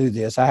to do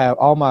this. I have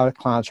all my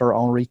clients are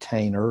on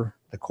retainer.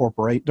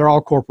 They're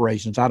all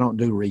corporations. I don't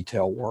do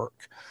retail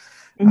work.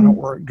 Mm-hmm. I don't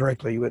work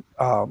directly with,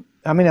 I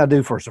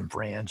do for some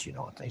friends,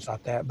 and things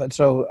like that. But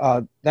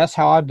so that's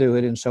how I do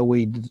it. And so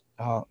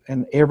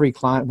and every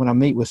client, when I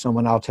meet with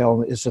someone, I'll tell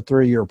them it's a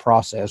 3-year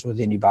process with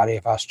anybody.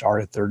 If I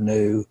start, if they're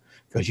new,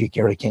 because you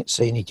really can't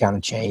see any kind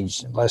of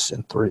change in less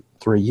than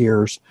three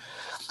years.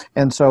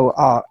 And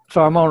so,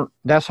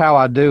 that's how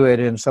I do it.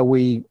 And so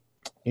we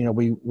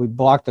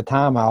block the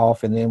time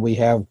off, and then we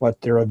have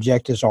what their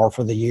objectives are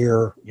for the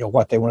year,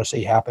 what they want to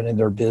see happen in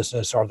their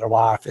business or their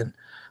life. And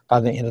by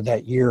the end of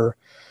that year,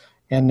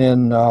 and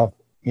then,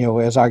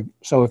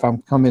 if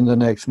I'm coming the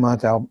next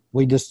month, I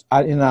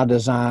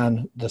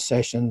design the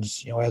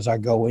sessions, as I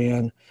go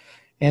in,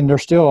 and they're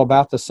still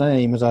about the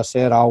same. As I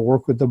said, I'll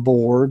work with the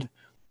board.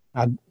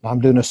 I'm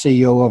doing a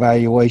CEO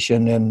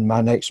evaluation in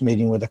my next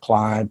meeting with a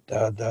client.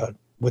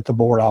 With the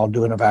board, I'll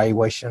do an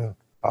evaluation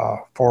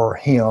for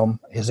him,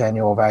 his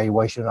annual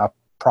evaluation. I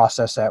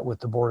process that with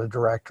the board of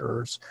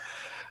directors.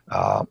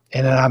 And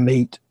then I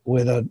meet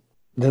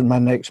then my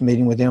next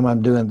meeting with them,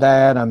 I'm doing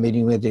that. I'm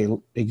meeting with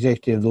the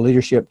executive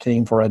leadership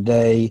team for a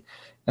day.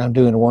 And I'm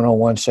doing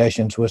one-on-one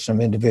sessions with some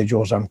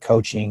individuals I'm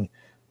coaching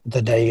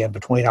the day in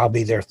between. I'll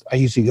be there. I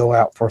usually go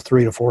out for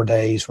 3 to 4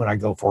 days when I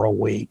go for a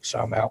week. So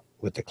I'm out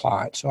with the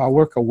clients. So I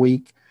work a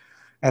week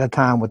at a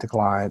time with the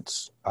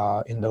clients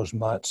in those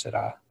months that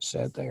I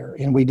said there.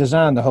 And we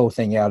design the whole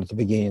thing out at the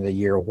beginning of the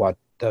year, what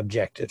the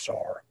objectives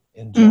are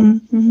in general.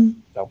 Mm-hmm.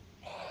 So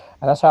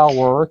that's how I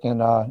work.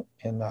 And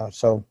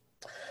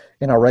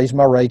I raise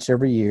my rates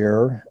every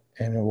year.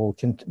 And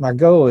my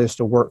goal is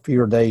to work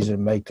fewer days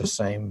and make the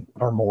same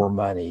or more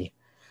money.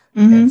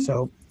 Mm-hmm. And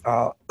so,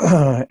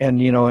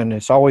 and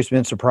it's always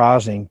been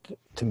surprising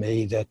to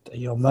me that,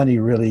 money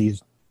really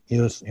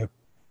is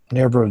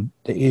never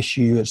the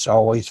issue. It's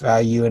always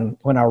value. And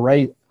when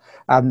I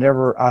have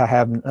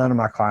none of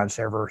my clients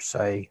ever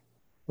say,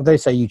 well, they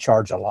say you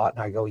charge a lot.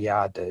 And I go,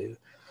 yeah, I do.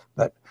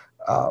 But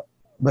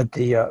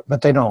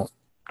they don't.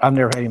 I've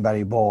never had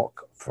anybody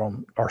balk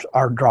from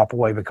or drop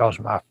away because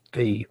of my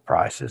fee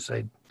prices.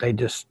 They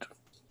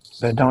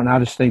don't. I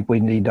just think we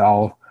need to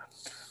all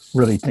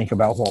really think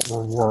about what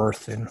we're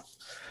worth and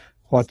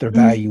what the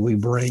value we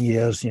bring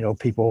is.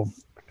 People,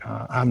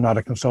 I'm not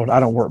a consultant. I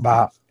don't work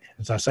by,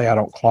 as I say, I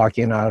don't clock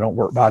in. I don't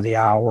work by the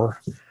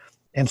hour.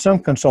 And some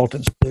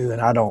consultants do,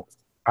 and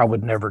I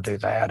would never do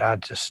that.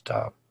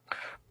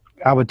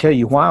 I would tell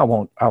you why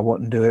I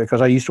wouldn't do it,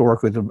 because I used to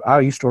work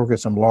with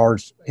some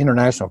large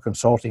international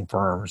consulting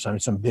firms,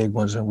 some big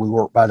ones, and we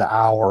work by the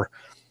hour.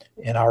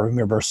 And I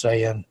remember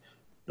saying,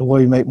 the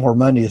way you make more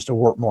money is to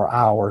work more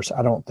hours.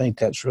 I don't think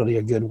that's really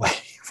a good way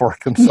for a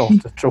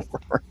consultant to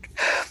work.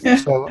 Yeah.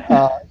 So,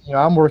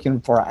 I'm working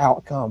for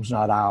outcomes,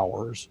 not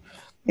hours.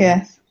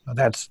 Yes.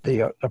 That's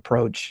the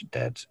approach.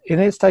 And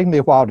it's taken me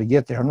a while to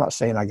get there. I'm not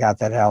saying I got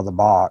that out of the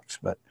box,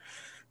 but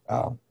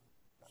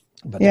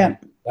yeah.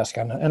 That's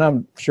kind of, and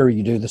I'm sure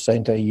you do the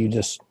same thing. You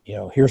just,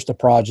 here's the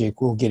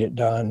project, we'll get it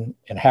done,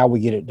 and how we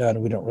get it done,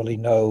 we don't really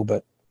know,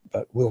 but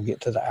we'll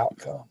get to the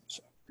outcome.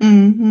 So,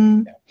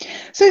 mm-hmm. Yeah.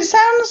 So it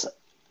sounds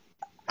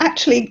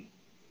actually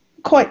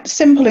quite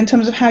simple in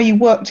terms of how you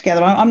work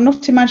together. I'm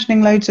not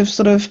imagining loads of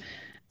sort of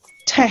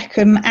tech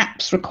and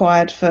apps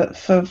required for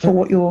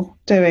what you're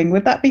doing.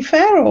 Would that be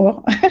fair,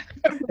 or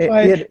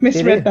I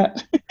misread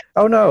that?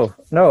 Oh no.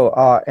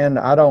 And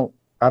I don't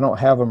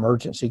have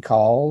emergency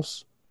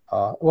calls.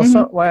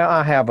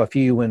 I have a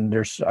few when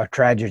there's a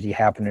tragedy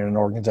happening in an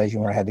organization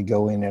where I had to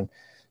go in, and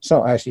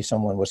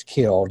someone was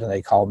killed, and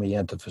they called me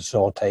in to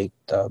facilitate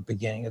the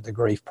beginning of the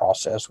grief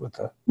process with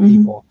the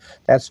people.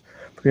 That's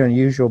pretty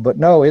unusual, but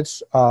no,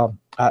 it's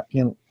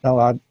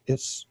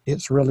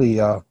it's really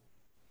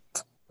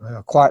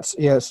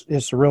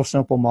it's a real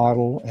simple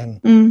model, and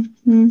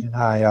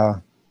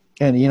and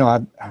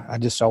I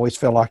just always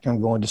feel like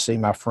I'm going to see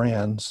my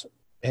friends,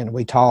 and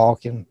we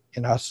talk, and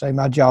I say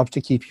my job's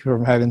to keep you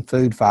from having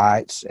food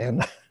fights,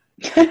 and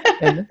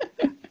and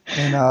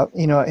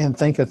and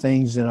think of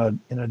things in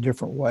a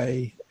different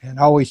way. And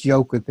I always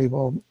joke with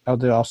people.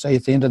 I'll say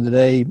at the end of the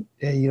day,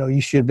 you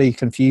should be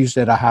confused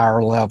at a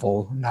higher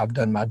level, and I've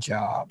done my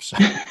job. So.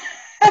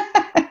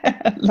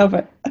 Love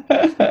it.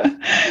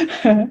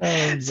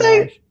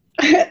 Oh,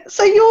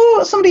 so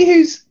you're somebody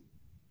who's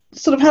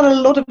sort of had a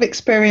lot of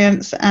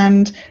experience,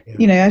 and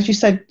as you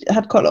said,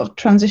 had quite a lot of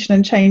transition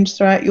and change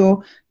throughout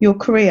your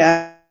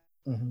career.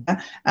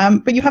 Mm-hmm.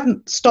 But you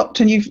haven't stopped,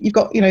 and you've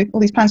got all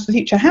these plans for the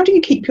future. How do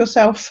you keep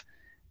yourself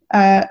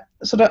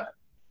sort of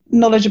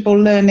knowledgeable,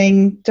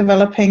 learning,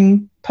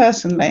 developing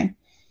personally?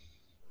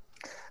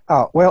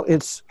 Well,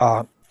 it's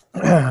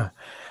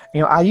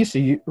I used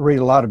to read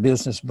a lot of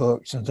business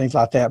books and things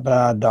like that, but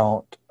I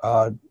don't.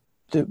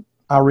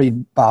 I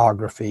read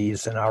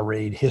biographies and I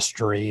read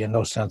history and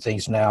those kind of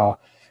things now.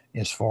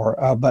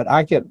 But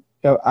I get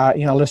I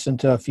listen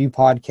to a few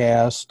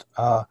podcasts,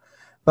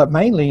 but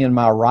mainly in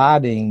my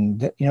writing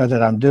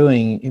that I'm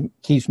doing, it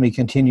keeps me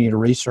continuing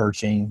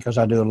researching, because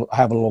I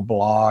have a little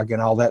blog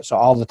and all that. So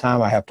all the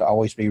time I have to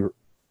always be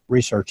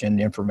researching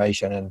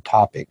information and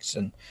topics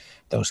and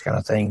those kind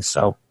of things.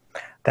 So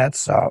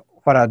that's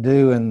what I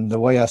do. And the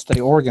way I stay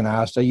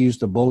organized, I use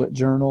the bullet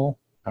journal.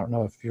 I don't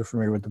know if you're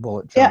familiar with the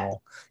bullet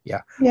journal.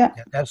 Yeah.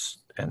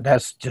 And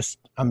that's just,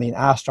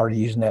 I started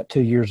using that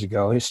 2 years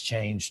ago. It's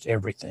changed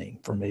everything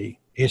for me.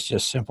 It's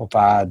just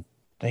simplified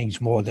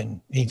things more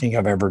than anything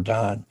I've ever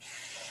done.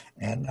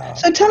 And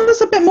so tell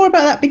us a bit more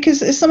about that,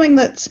 because it's something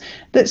that's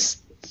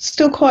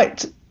still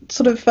quite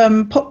sort of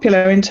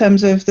popular in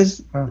terms of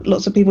there's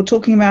lots of people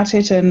talking about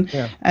it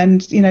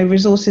and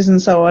resources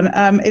and so on.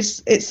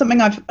 It's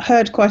something I've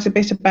heard quite a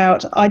bit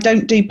about. I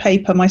don't do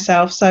paper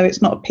myself, so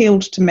it's not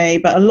appealed to me,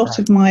 but a lot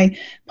of my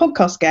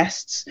podcast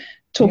guests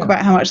talk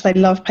about how much they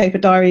love paper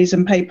diaries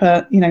and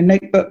paper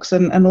notebooks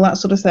and all that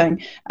sort of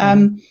thing.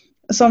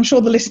 So I'm sure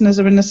the listeners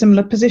are in a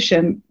similar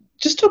position.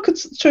 Just talk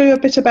us through a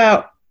bit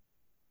about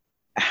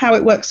how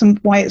it works and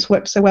why it's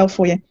worked so well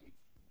for you.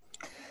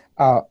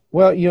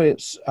 Well,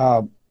 it's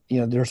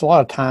there's a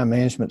lot of time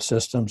management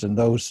systems, and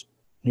those,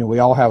 we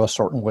all have a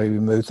certain way we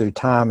move through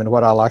time. And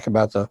what I like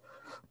about the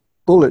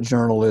bullet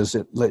journal is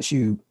it lets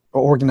you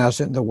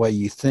organize it in the way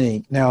you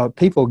think. Now,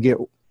 people get,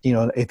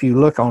 if you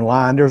look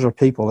online, there's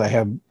people that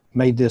have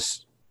made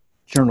this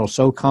journal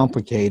so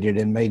complicated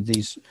and made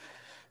these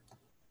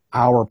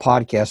hour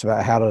podcasts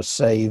about how to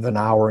save an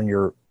hour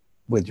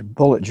with your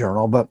bullet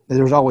journal. But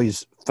there's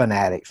always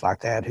fanatics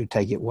like that who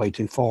take it way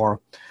too far.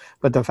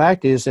 But the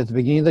fact is, at the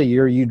beginning of the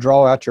year, you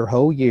draw out your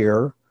whole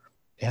year,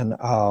 and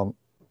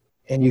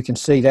you can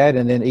see that,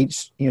 and then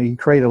you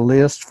create a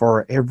list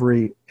for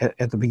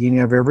at the beginning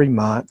of every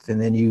month,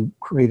 and then you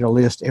create a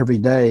list every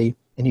day,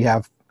 and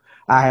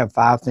I have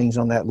 5 things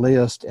on that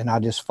list, and I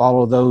just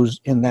follow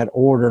those in that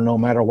order no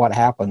matter what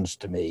happens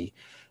to me.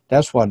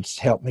 That's what's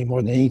helped me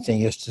more than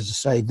anything, is to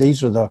say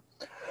these are the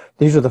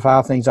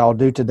 5 things I'll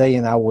do today,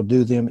 and I will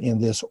do them in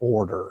this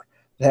order.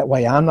 That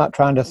way, I'm not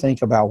trying to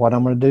think about what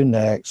I'm going to do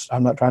next.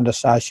 I'm not trying to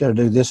decide, should I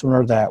do this one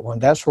or that one.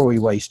 That's where we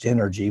waste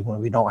energy,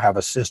 when we don't have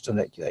a system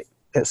that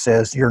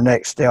says your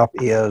next step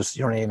is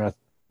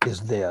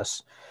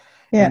this.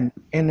 Yeah.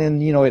 And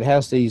then, it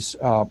has these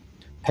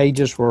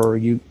pages where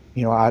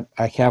I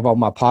have on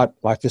my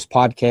like this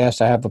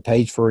podcast, I have a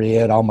page for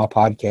it. All my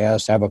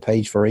podcasts, I have a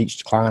page for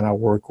each client I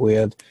work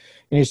with.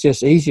 And it's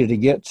just easier to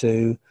get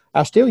to.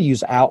 I still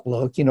use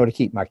Outlook, to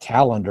keep my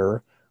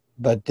calendar.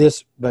 But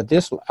this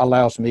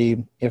allows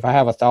me, if I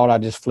have a thought, I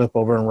just flip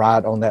over and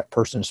write on that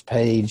person's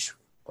page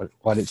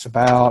what it's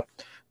about.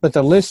 But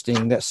the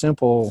listing, that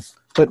simple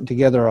putting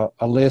together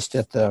a list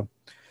at the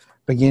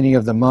beginning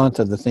of the month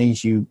of the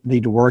things you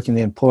need to work, and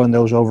then pulling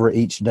those over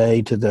each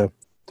day to the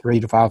 3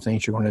 to 5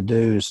 things you're going to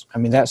do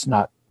that's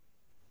not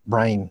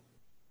brain.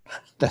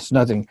 That's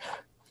nothing.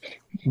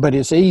 But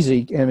it's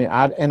easy.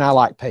 I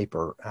like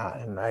paper,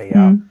 and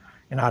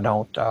I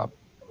don't.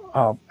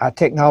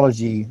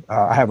 Technology.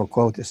 I have a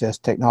quote that says,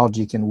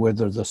 "Technology can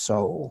wither the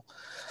soul,"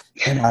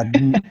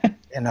 and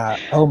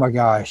oh my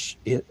gosh,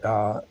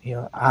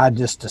 I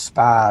just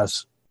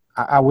despise.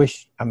 I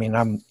wish.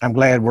 I'm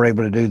glad we're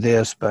able to do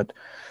this, but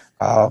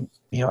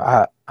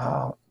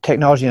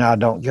technology and I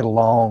don't get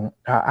along.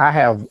 I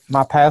have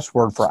my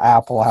password for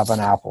Apple. I have an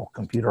Apple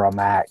computer, a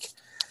Mac.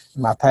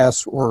 My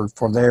password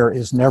for there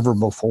is never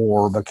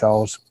before,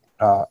 because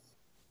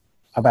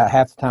about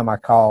half the time I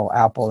call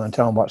Apple and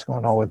tell them what's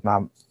going on with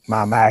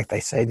my Mac,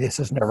 they say this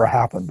has never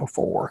happened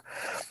before.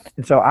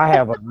 And so I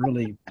have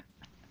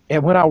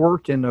and when I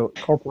worked in the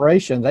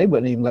corporation, they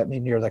wouldn't even let me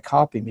near the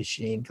copy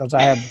machine, because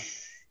I have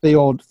the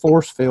old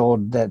force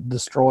field that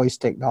destroys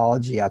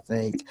technology, I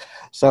think.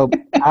 So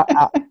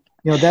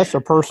that's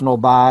a personal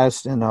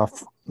bias and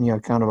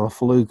kind of a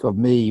fluke of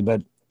me,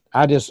 but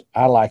I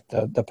like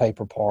the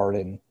paper part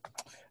and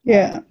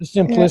the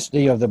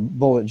simplicity of the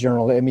bullet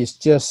journal. It's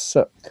just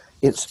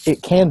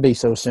it can be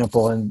so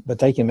simple, but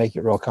they can make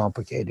it real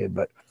complicated.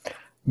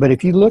 But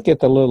if you look at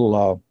the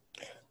little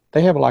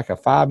they have like a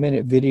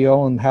 5-minute video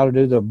on how to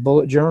do the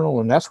bullet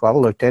journal, and that's what I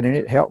looked at, and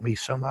it helped me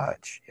so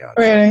much. Yeah.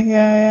 Really?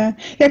 Yeah.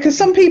 Because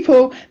some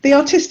people, the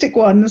artistic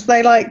ones,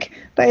 they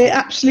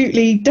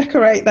absolutely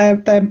decorate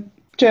their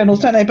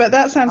journals, don't they? But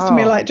that sounds to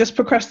me like just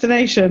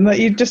procrastination, that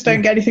you just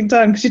don't get anything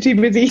done because you're too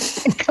busy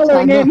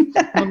colouring in.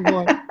 I'm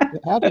going,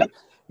 how do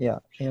you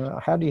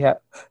have,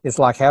 it's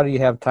like, how do you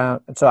have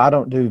time? So I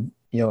don't do,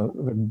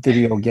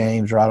 video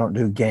games, or I don't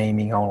do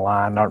gaming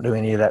online. I don't do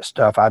any of that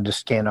stuff. I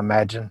just can't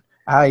imagine.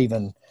 I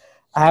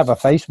have a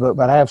Facebook,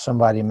 but I have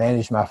somebody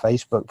manage my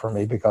Facebook for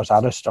me because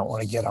I just don't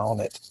want to get on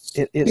it.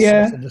 It's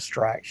such a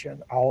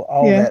distraction.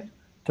 All that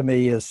to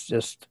me is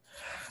just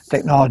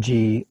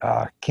technology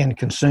can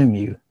consume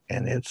you.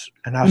 And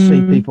I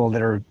see people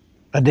that are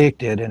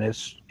addicted, and it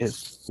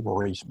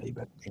worries me.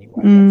 But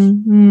anyway,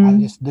 I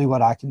just do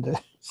what I can do.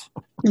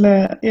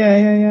 Yeah.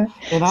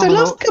 And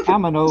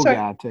I'm an old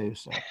guy too.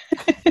 So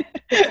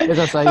as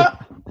I say,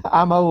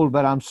 I'm old,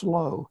 but I'm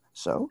slow.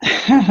 So, but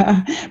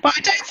I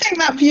don't think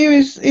that view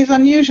is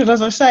unusual.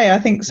 As I say, I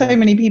think so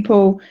many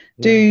people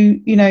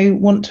do,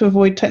 want to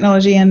avoid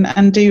technology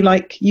and do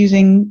like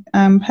using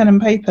pen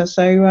and paper.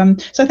 So,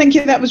 so thank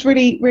you. That was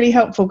really, really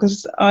helpful,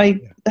 because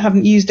I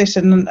haven't used it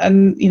and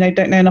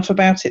don't know enough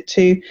about it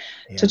to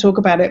talk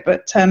about it.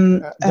 But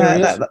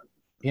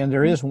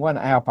there is one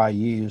app I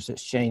use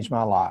that's changed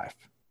my life,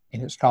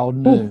 and it's called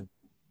Noom.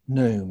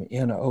 Noom,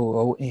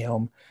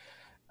 Noom.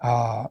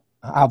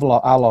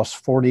 I lost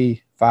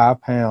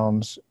 45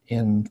 pounds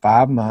in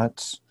 5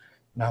 months,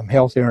 and I'm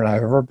healthier than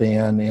I've ever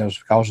been. It was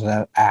because of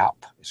that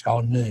app. It's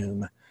called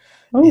Noom.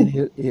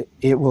 And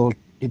it was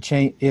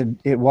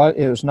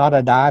not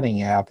a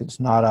dieting app.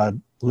 It's not a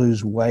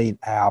lose weight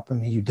app. I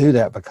mean, you do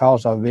that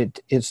because of it.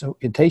 It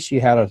teaches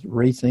you how to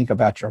rethink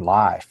about your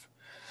life.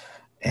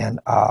 And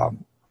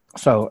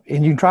so you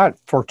can try it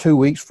for 2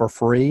 weeks for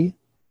free.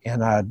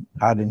 And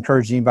I'd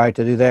encourage anybody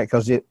to do that,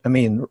 because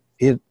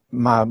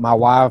my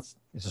wife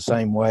is the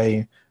same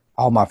way.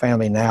 All my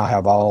family now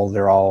have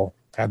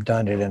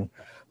done it, and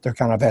they're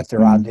kind of at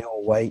their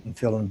ideal weight and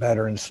feeling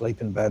better and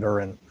sleeping better.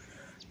 And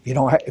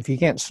if you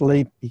can't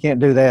sleep, you can't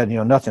do that.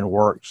 Nothing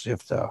works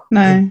if the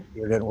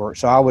gear didn't work.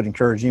 So I would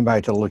encourage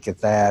anybody to look at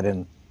that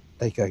and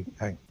take a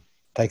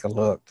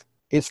look.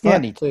 It's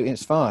funny too.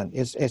 It's fun.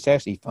 It's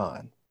actually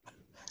fun.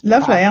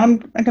 Lovely. I'm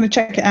going to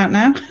check it out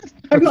now.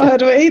 I've not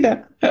heard of it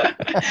either.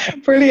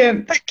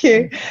 Brilliant. Thank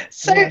you.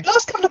 So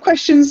last couple of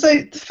questions.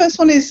 So the first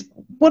one is,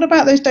 what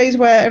about those days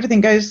where everything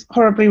goes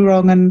horribly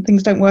wrong and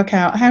things don't work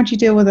out? How do you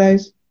deal with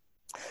those?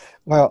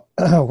 Well,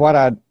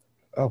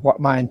 what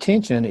my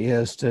intention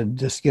is to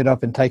just get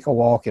up and take a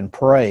walk and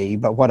pray.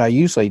 But what I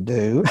usually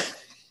do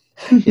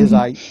is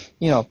I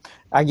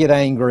get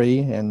angry,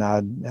 and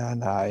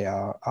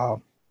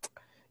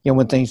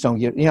when things don't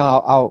get,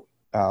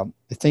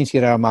 if things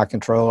get out of my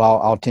control,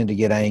 I'll tend to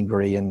get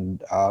angry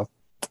and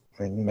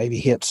maybe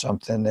hit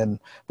something,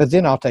 but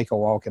then I'll take a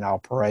walk and I'll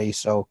pray.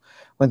 So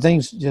when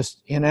things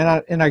just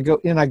I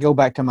go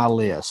back to my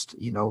list,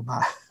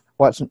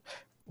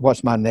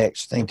 what's my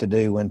next thing to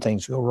do when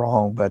things go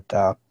wrong. But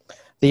the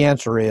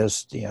answer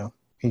is,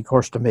 of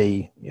course, to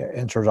me,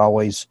 answer is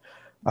always,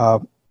 I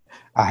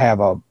have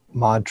a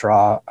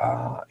mantra,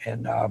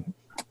 and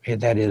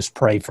that is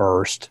pray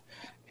first.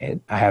 And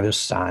I have this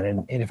sign,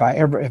 and if I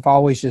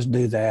always just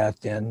do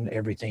that, then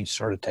everything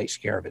sort of takes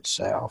care of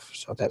itself.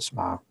 So that's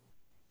my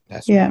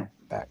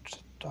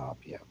backstop.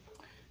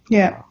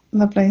 Yeah,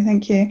 lovely,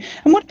 thank you.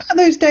 And what about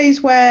those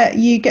days where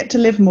you get to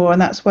live more,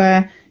 and that's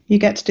where you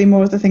get to do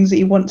more of the things that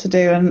you want to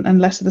do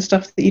and less of the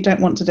stuff that you don't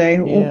want to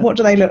do? Yeah. What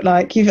do they look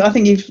like? I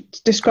think you've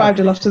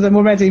described a lot of them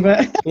already,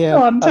 but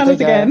go on, tell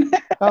us again.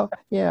 Well,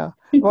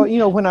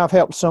 when I've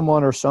helped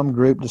someone or some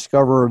group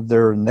discover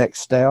their next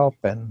step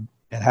and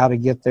how to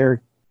get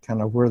there,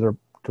 kind of where they're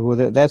to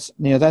with it. That's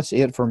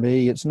it for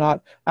me. It's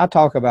not, I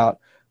talk about,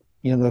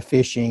 the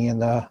fishing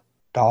and the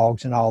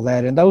dogs and all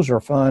that, and those are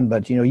fun,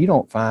 but you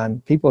don't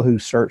find people who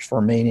search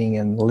for meaning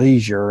and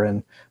leisure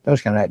and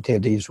those kind of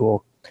activities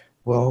will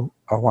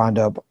wind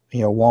up,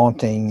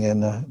 wanting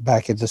and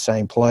back at the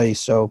same place.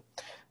 So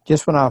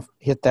just when I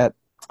hit that,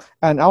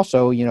 and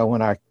also,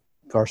 when I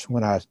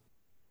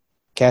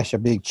cash a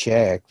big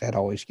check, that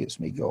always gets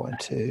me going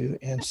too.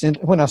 And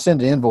when I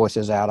send the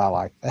invoices out, I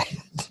like that.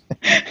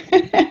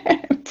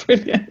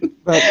 Brilliant.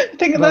 I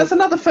think that's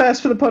another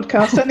first for the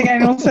podcast. I don't think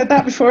anyone said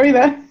that before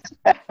either.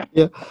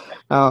 Yeah.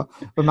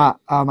 But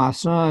my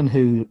son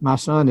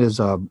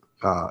is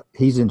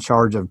he's in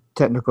charge of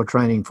technical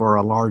training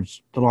for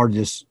the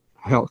largest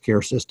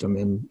healthcare system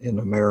in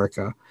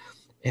America,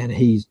 and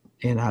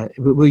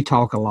we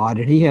talk a lot.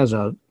 And he has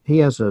a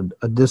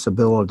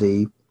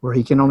disability where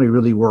he can only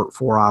really work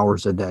 4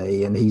 hours a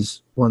day, and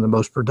he's one of the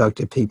most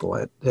productive people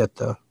at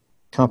the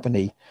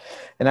company.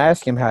 And I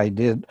asked him how he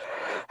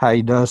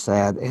does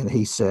that, and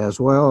he says,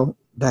 "Well,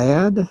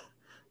 Dad,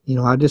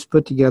 I just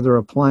put together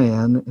a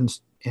plan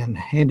and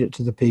hand it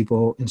to the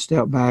people and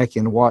step back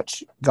and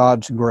watch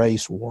God's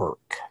grace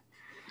work."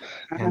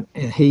 And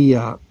he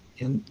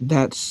and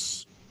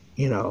that's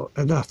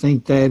and I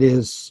think that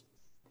is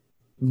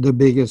the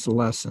biggest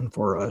lesson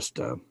for us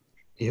to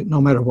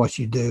no matter what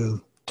you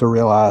do, to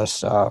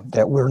realize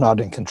that we're not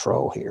in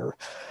control here,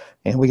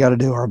 and we got to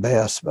do our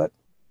best. But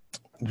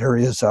there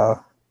is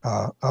a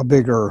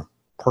bigger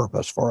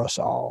purpose for us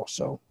all.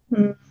 So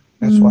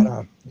that's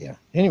what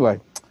Anyway,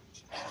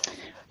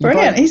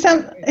 brilliant. He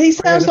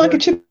sounds like a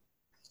chip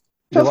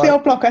off the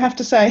old block, I have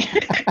to say.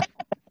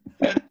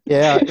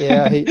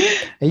 Yeah.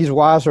 He's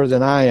wiser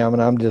than I am,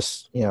 and I'm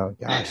just,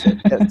 gosh,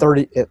 at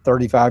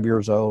 35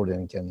 years old,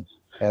 and can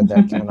have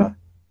that kind of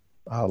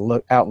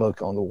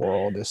outlook on the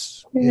world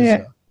is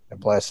a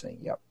blessing.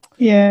 Yep.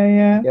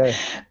 Yeah.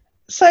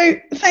 So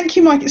thank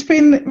you, Mike. It's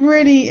been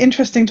really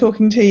interesting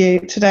talking to you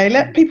today.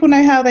 Let people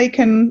know how they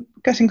can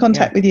get in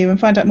contact with you and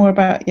find out more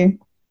about you.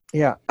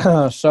 Yeah.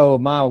 So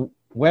my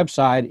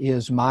website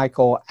is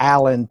Michael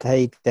Alan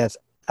Tate. That's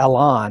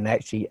Alan,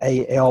 actually,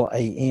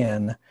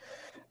 ALAN.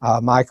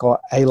 Michael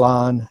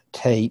Alan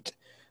Tate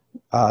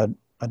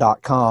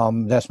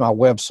 .com. That's my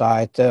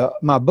website.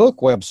 My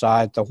book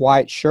website, The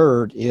White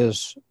Shirt,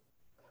 is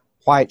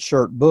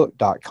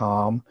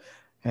whiteshirtbook.com.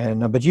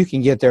 But you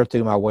can get there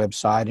through my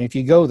website. And if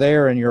you go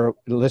there and you're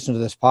listening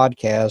to this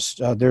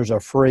podcast, there's a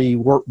free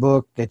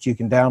workbook that you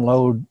can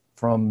download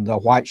from the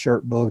White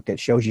Shirt book that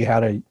shows you how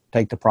to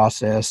take the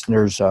process. And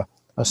there's a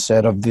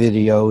set of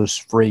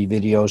videos, free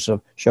videos,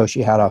 of shows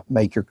you how to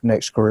make your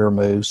next career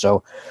move.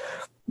 So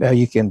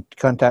you can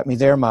contact me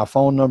there. My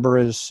phone number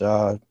is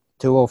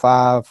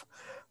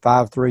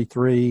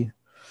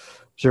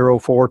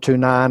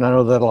 205-533-0429. I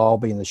know that'll all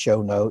be in the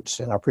show notes.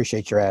 And I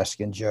appreciate your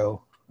asking,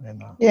 Joe.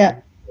 And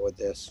with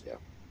this. Yeah.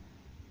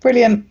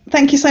 Brilliant.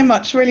 Thank you so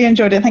much. Really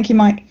enjoyed it. Thank you,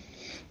 Mike.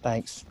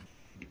 Thanks.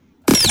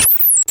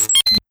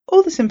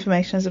 All this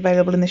information is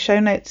available in the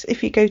show notes.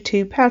 If you go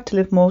to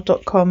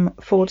powertolivemore.com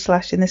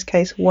 / in this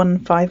case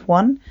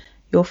 151,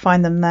 you'll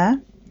find them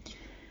there.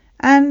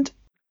 And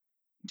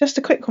just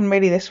a quick one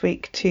really this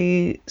week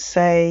to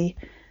say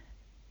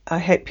I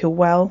hope you're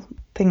well.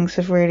 Things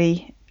have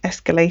really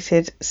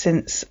escalated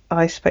since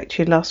I spoke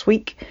to you last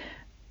week.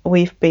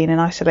 We've been in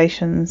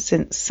isolation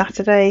since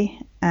Saturday,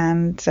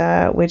 and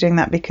we're doing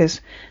that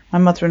because my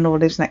mother-in-law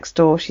lives next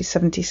door. She's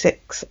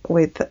 76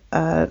 with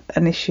an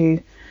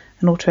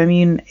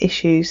autoimmune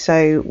issue,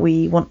 so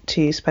we want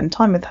to spend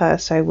time with her.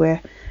 So we're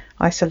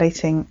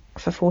isolating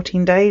for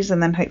 14 days,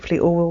 and then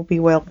hopefully all will be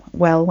well,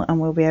 and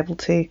we'll be able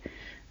to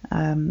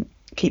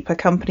keep her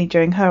company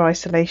during her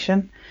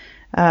isolation.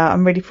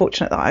 I'm really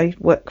fortunate that I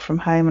work from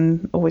home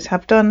and always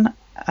have done,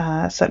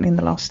 certainly in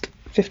the last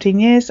 15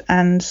 years,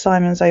 and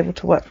Simon's able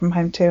to work from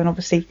home too, and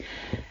obviously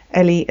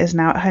Ellie is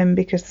now at home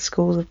because the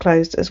schools have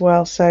closed as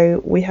well,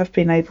 so we have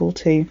been able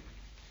to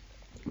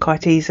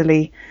quite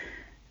easily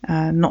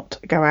not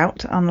go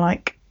out,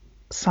 unlike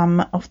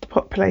some of the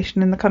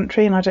population in the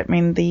country. And I don't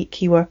mean the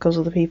key workers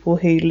or the people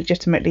who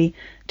legitimately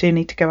do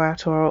need to go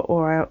out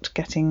or out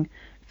getting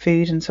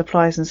food and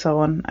supplies and so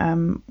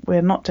on.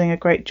 We're not doing a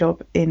great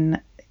job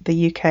in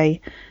the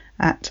UK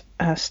at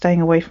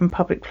staying away from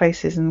public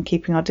places and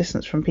keeping our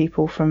distance from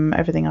people, from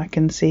everything I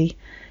can see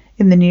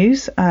in the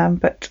news.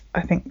 But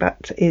I think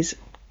that is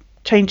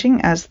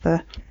changing as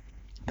the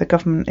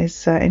government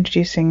is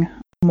introducing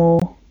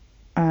more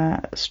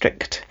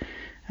strict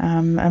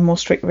and more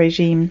strict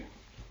regime.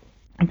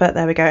 But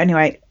there we go.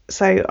 Anyway,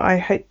 so I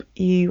hope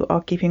you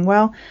are keeping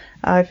well.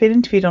 I've been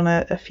interviewed on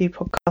a few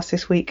podcasts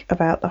this week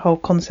about the whole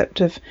concept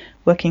of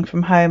working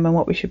from home and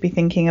what we should be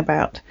thinking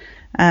about.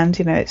 And,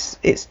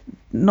 it's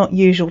not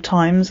usual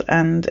times,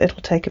 and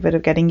it'll take a bit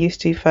of getting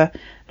used to for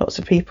lots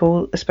of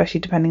people, especially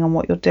depending on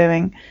what you're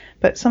doing.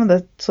 But some of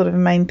the sort of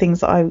main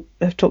things that I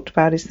have talked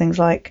about is things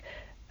like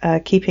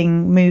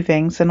keeping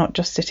moving, so not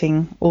just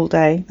sitting all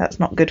day. That's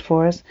not good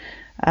for us.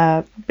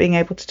 Being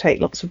able to take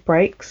lots of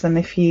breaks, and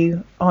if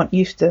you aren't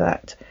used to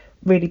that,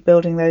 really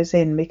building those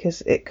in,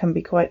 because it can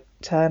be quite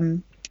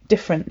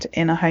different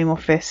in a home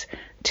office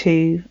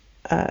to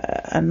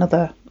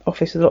another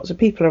office with lots of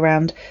people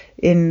around.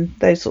 In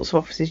those sorts of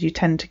offices, you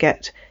tend to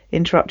get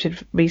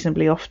interrupted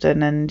reasonably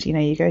often, and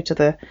you go to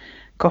the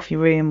coffee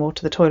room or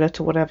to the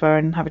toilet or whatever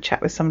and have a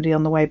chat with somebody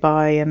on the way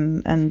by,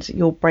 and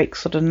your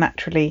breaks sort of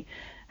naturally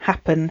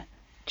happen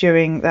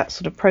during that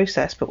sort of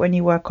process. But when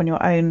you work on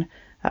your own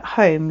at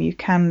home, you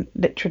can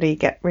literally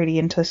get really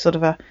into sort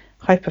of a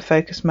hyper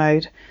focus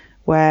mode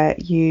where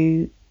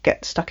you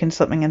get stuck in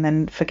something and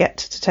then forget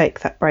to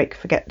take that break,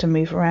 forget to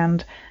move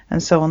around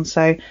and so on.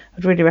 So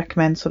I'd really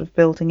recommend sort of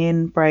building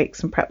in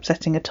breaks and perhaps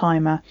setting a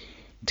timer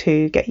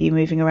to get you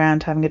moving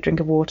around, having a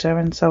drink of water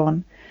and so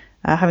on.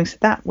 Having said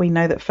that, we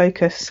know that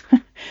focus,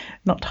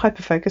 not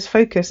hyper-focus,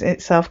 focus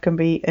itself can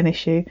be an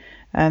issue.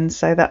 And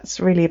so that's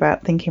really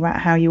about thinking about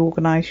how you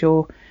organise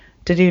your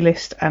to-do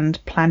list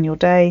and plan your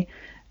day,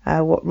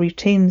 what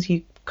routines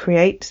you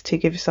create to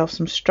give yourself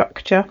some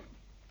structure,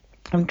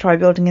 and try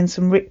building in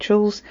some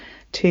rituals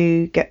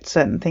to get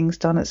certain things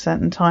done at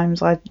certain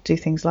times. I do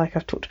things like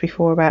I've talked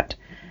before about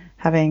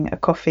having a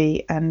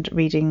coffee and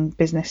reading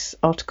business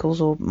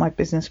articles or my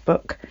business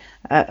book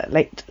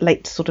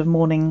late sort of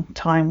morning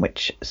time,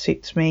 which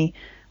suits me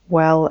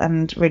well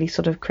and really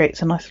sort of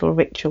creates a nice little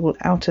ritual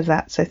out of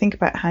that. So think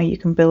about how you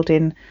can build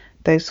in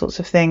those sorts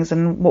of things.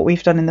 And what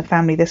we've done in the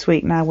family this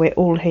week, now we're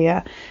all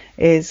here,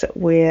 is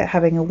we're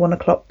having a 1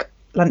 o'clock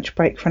lunch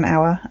break for an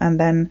hour, and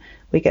then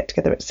we get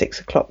together at 6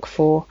 o'clock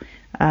for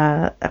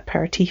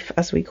aperitif,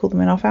 as we call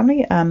them in our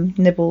family,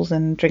 nibbles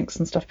and drinks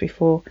and stuff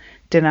before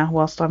dinner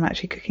whilst I'm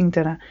actually cooking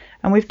dinner.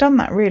 And we've done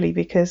that really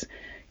because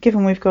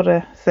given we've got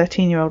a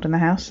 13-year-old in the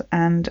house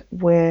and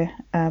we're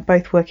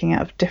both working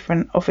out of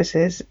different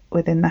offices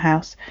within the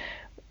house,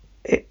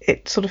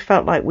 it sort of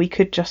felt like we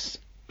could just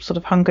sort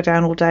of hunker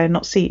down all day and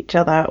not see each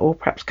other, or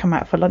perhaps come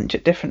out for lunch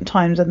at different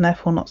times and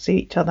therefore not see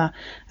each other.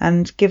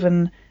 And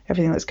given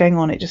everything that's going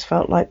on, it just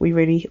felt like we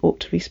really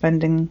ought to be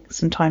spending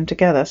some time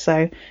together.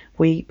 So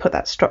we put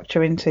that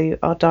structure into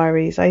our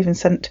diaries. I even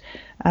sent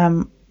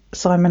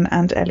Simon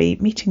and Ellie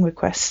meeting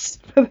requests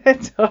for their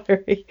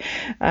diary,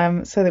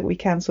 so that we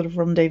can sort of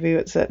rendezvous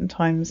at certain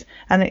times.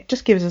 And it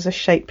just gives us a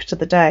shape to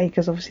the day,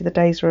 because obviously the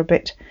days are a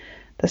bit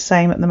the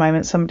same at the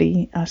moment.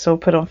 Somebody I saw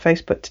put on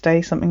Facebook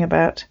today something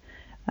about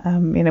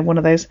one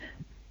of those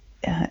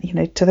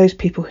to those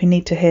people who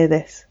need to hear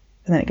this,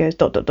 and then it goes ...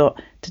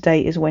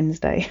 today is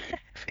Wednesday.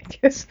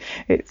 Because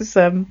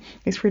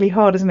it's really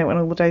hard, isn't it, when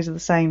all the days are the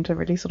same, to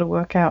really sort of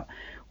work out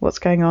what's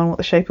going on, what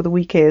the shape of the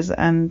week is,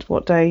 and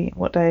what day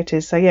it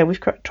is. So yeah,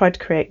 we've tried to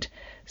create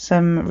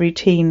some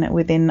routine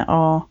within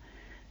our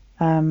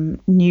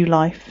new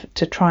life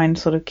to try and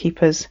sort of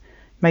keep us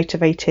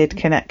motivated,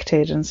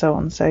 connected, and so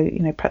on. So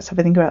perhaps have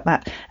a think about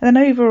that. And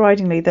then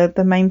overridingly,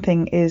 the main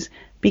thing is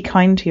be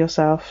kind to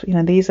yourself.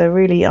 These are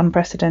really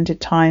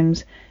unprecedented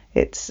times.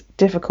 It's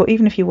difficult,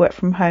 even if you work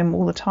from home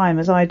all the time,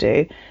 as I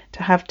do,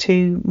 to have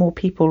 2 more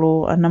people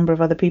or a number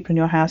of other people in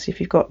your house. If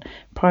you've got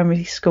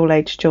primary school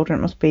age children,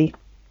 it must be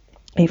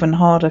even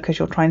harder, because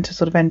you're trying to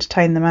sort of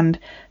entertain them and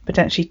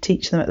potentially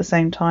teach them at the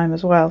same time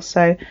as well.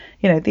 So,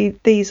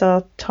 these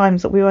are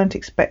times that we weren't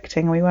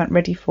expecting and we weren't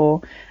ready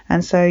for.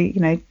 And so,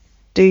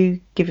 do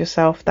give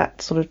yourself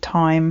that sort of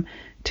time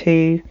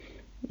to,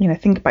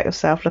 think about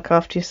yourself, look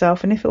after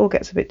yourself. And if it all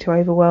gets a bit too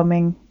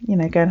overwhelming,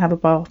 go and have a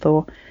bath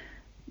or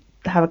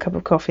have a cup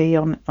of coffee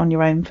on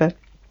your own for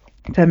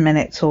 10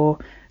 minutes, or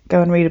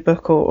go and read a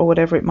book, or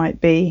whatever it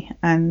might be,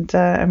 and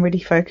really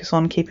focus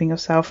on keeping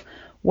yourself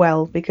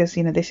well, because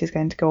this is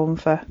going to go on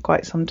for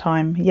quite some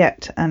time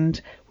yet,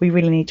 and we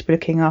really need to be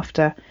looking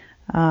after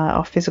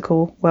our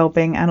physical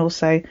well-being, and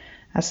also,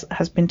 as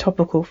has been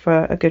topical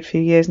for a good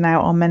few years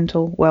now, our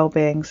mental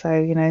well-being.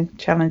 So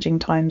challenging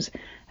times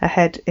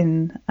ahead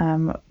in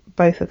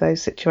both of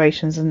those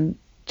situations. And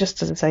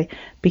just as I say,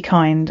 be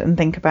kind and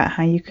think about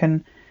how you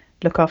can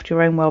look after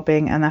your own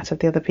well-being and that of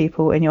the other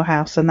people in your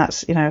house. And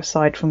that's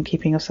aside from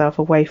keeping yourself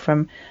away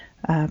from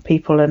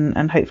people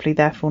and hopefully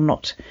therefore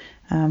not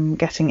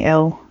getting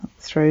ill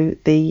through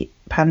the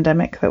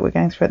pandemic that we're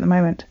going through at the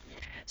moment.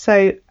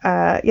 So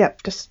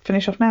just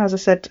finish off now. As I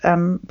said,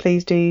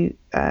 please do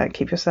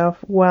keep yourself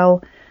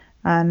well,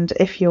 and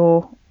if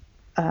you're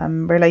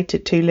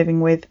related to,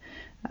 living with,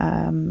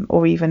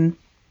 or even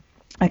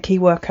a key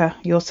worker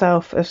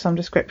yourself of some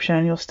description,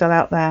 and you're still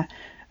out there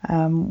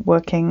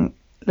working,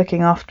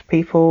 looking after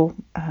people,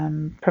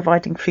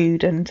 providing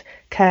food and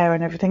care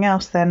and everything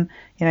else, then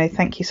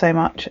thank you so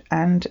much.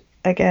 And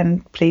again,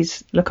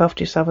 please look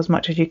after yourself as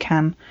much as you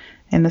can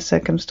in the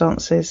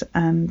circumstances.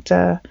 And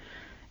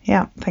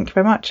thank you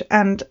very much.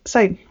 And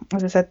so,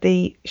 as I said,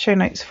 the show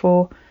notes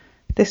for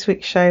this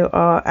week's show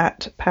are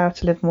at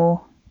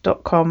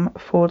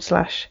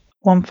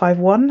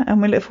powertolivemore.com/151,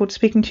 and we look forward to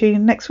speaking to you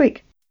next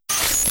week.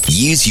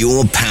 Use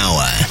your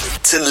power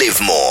to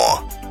live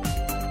more.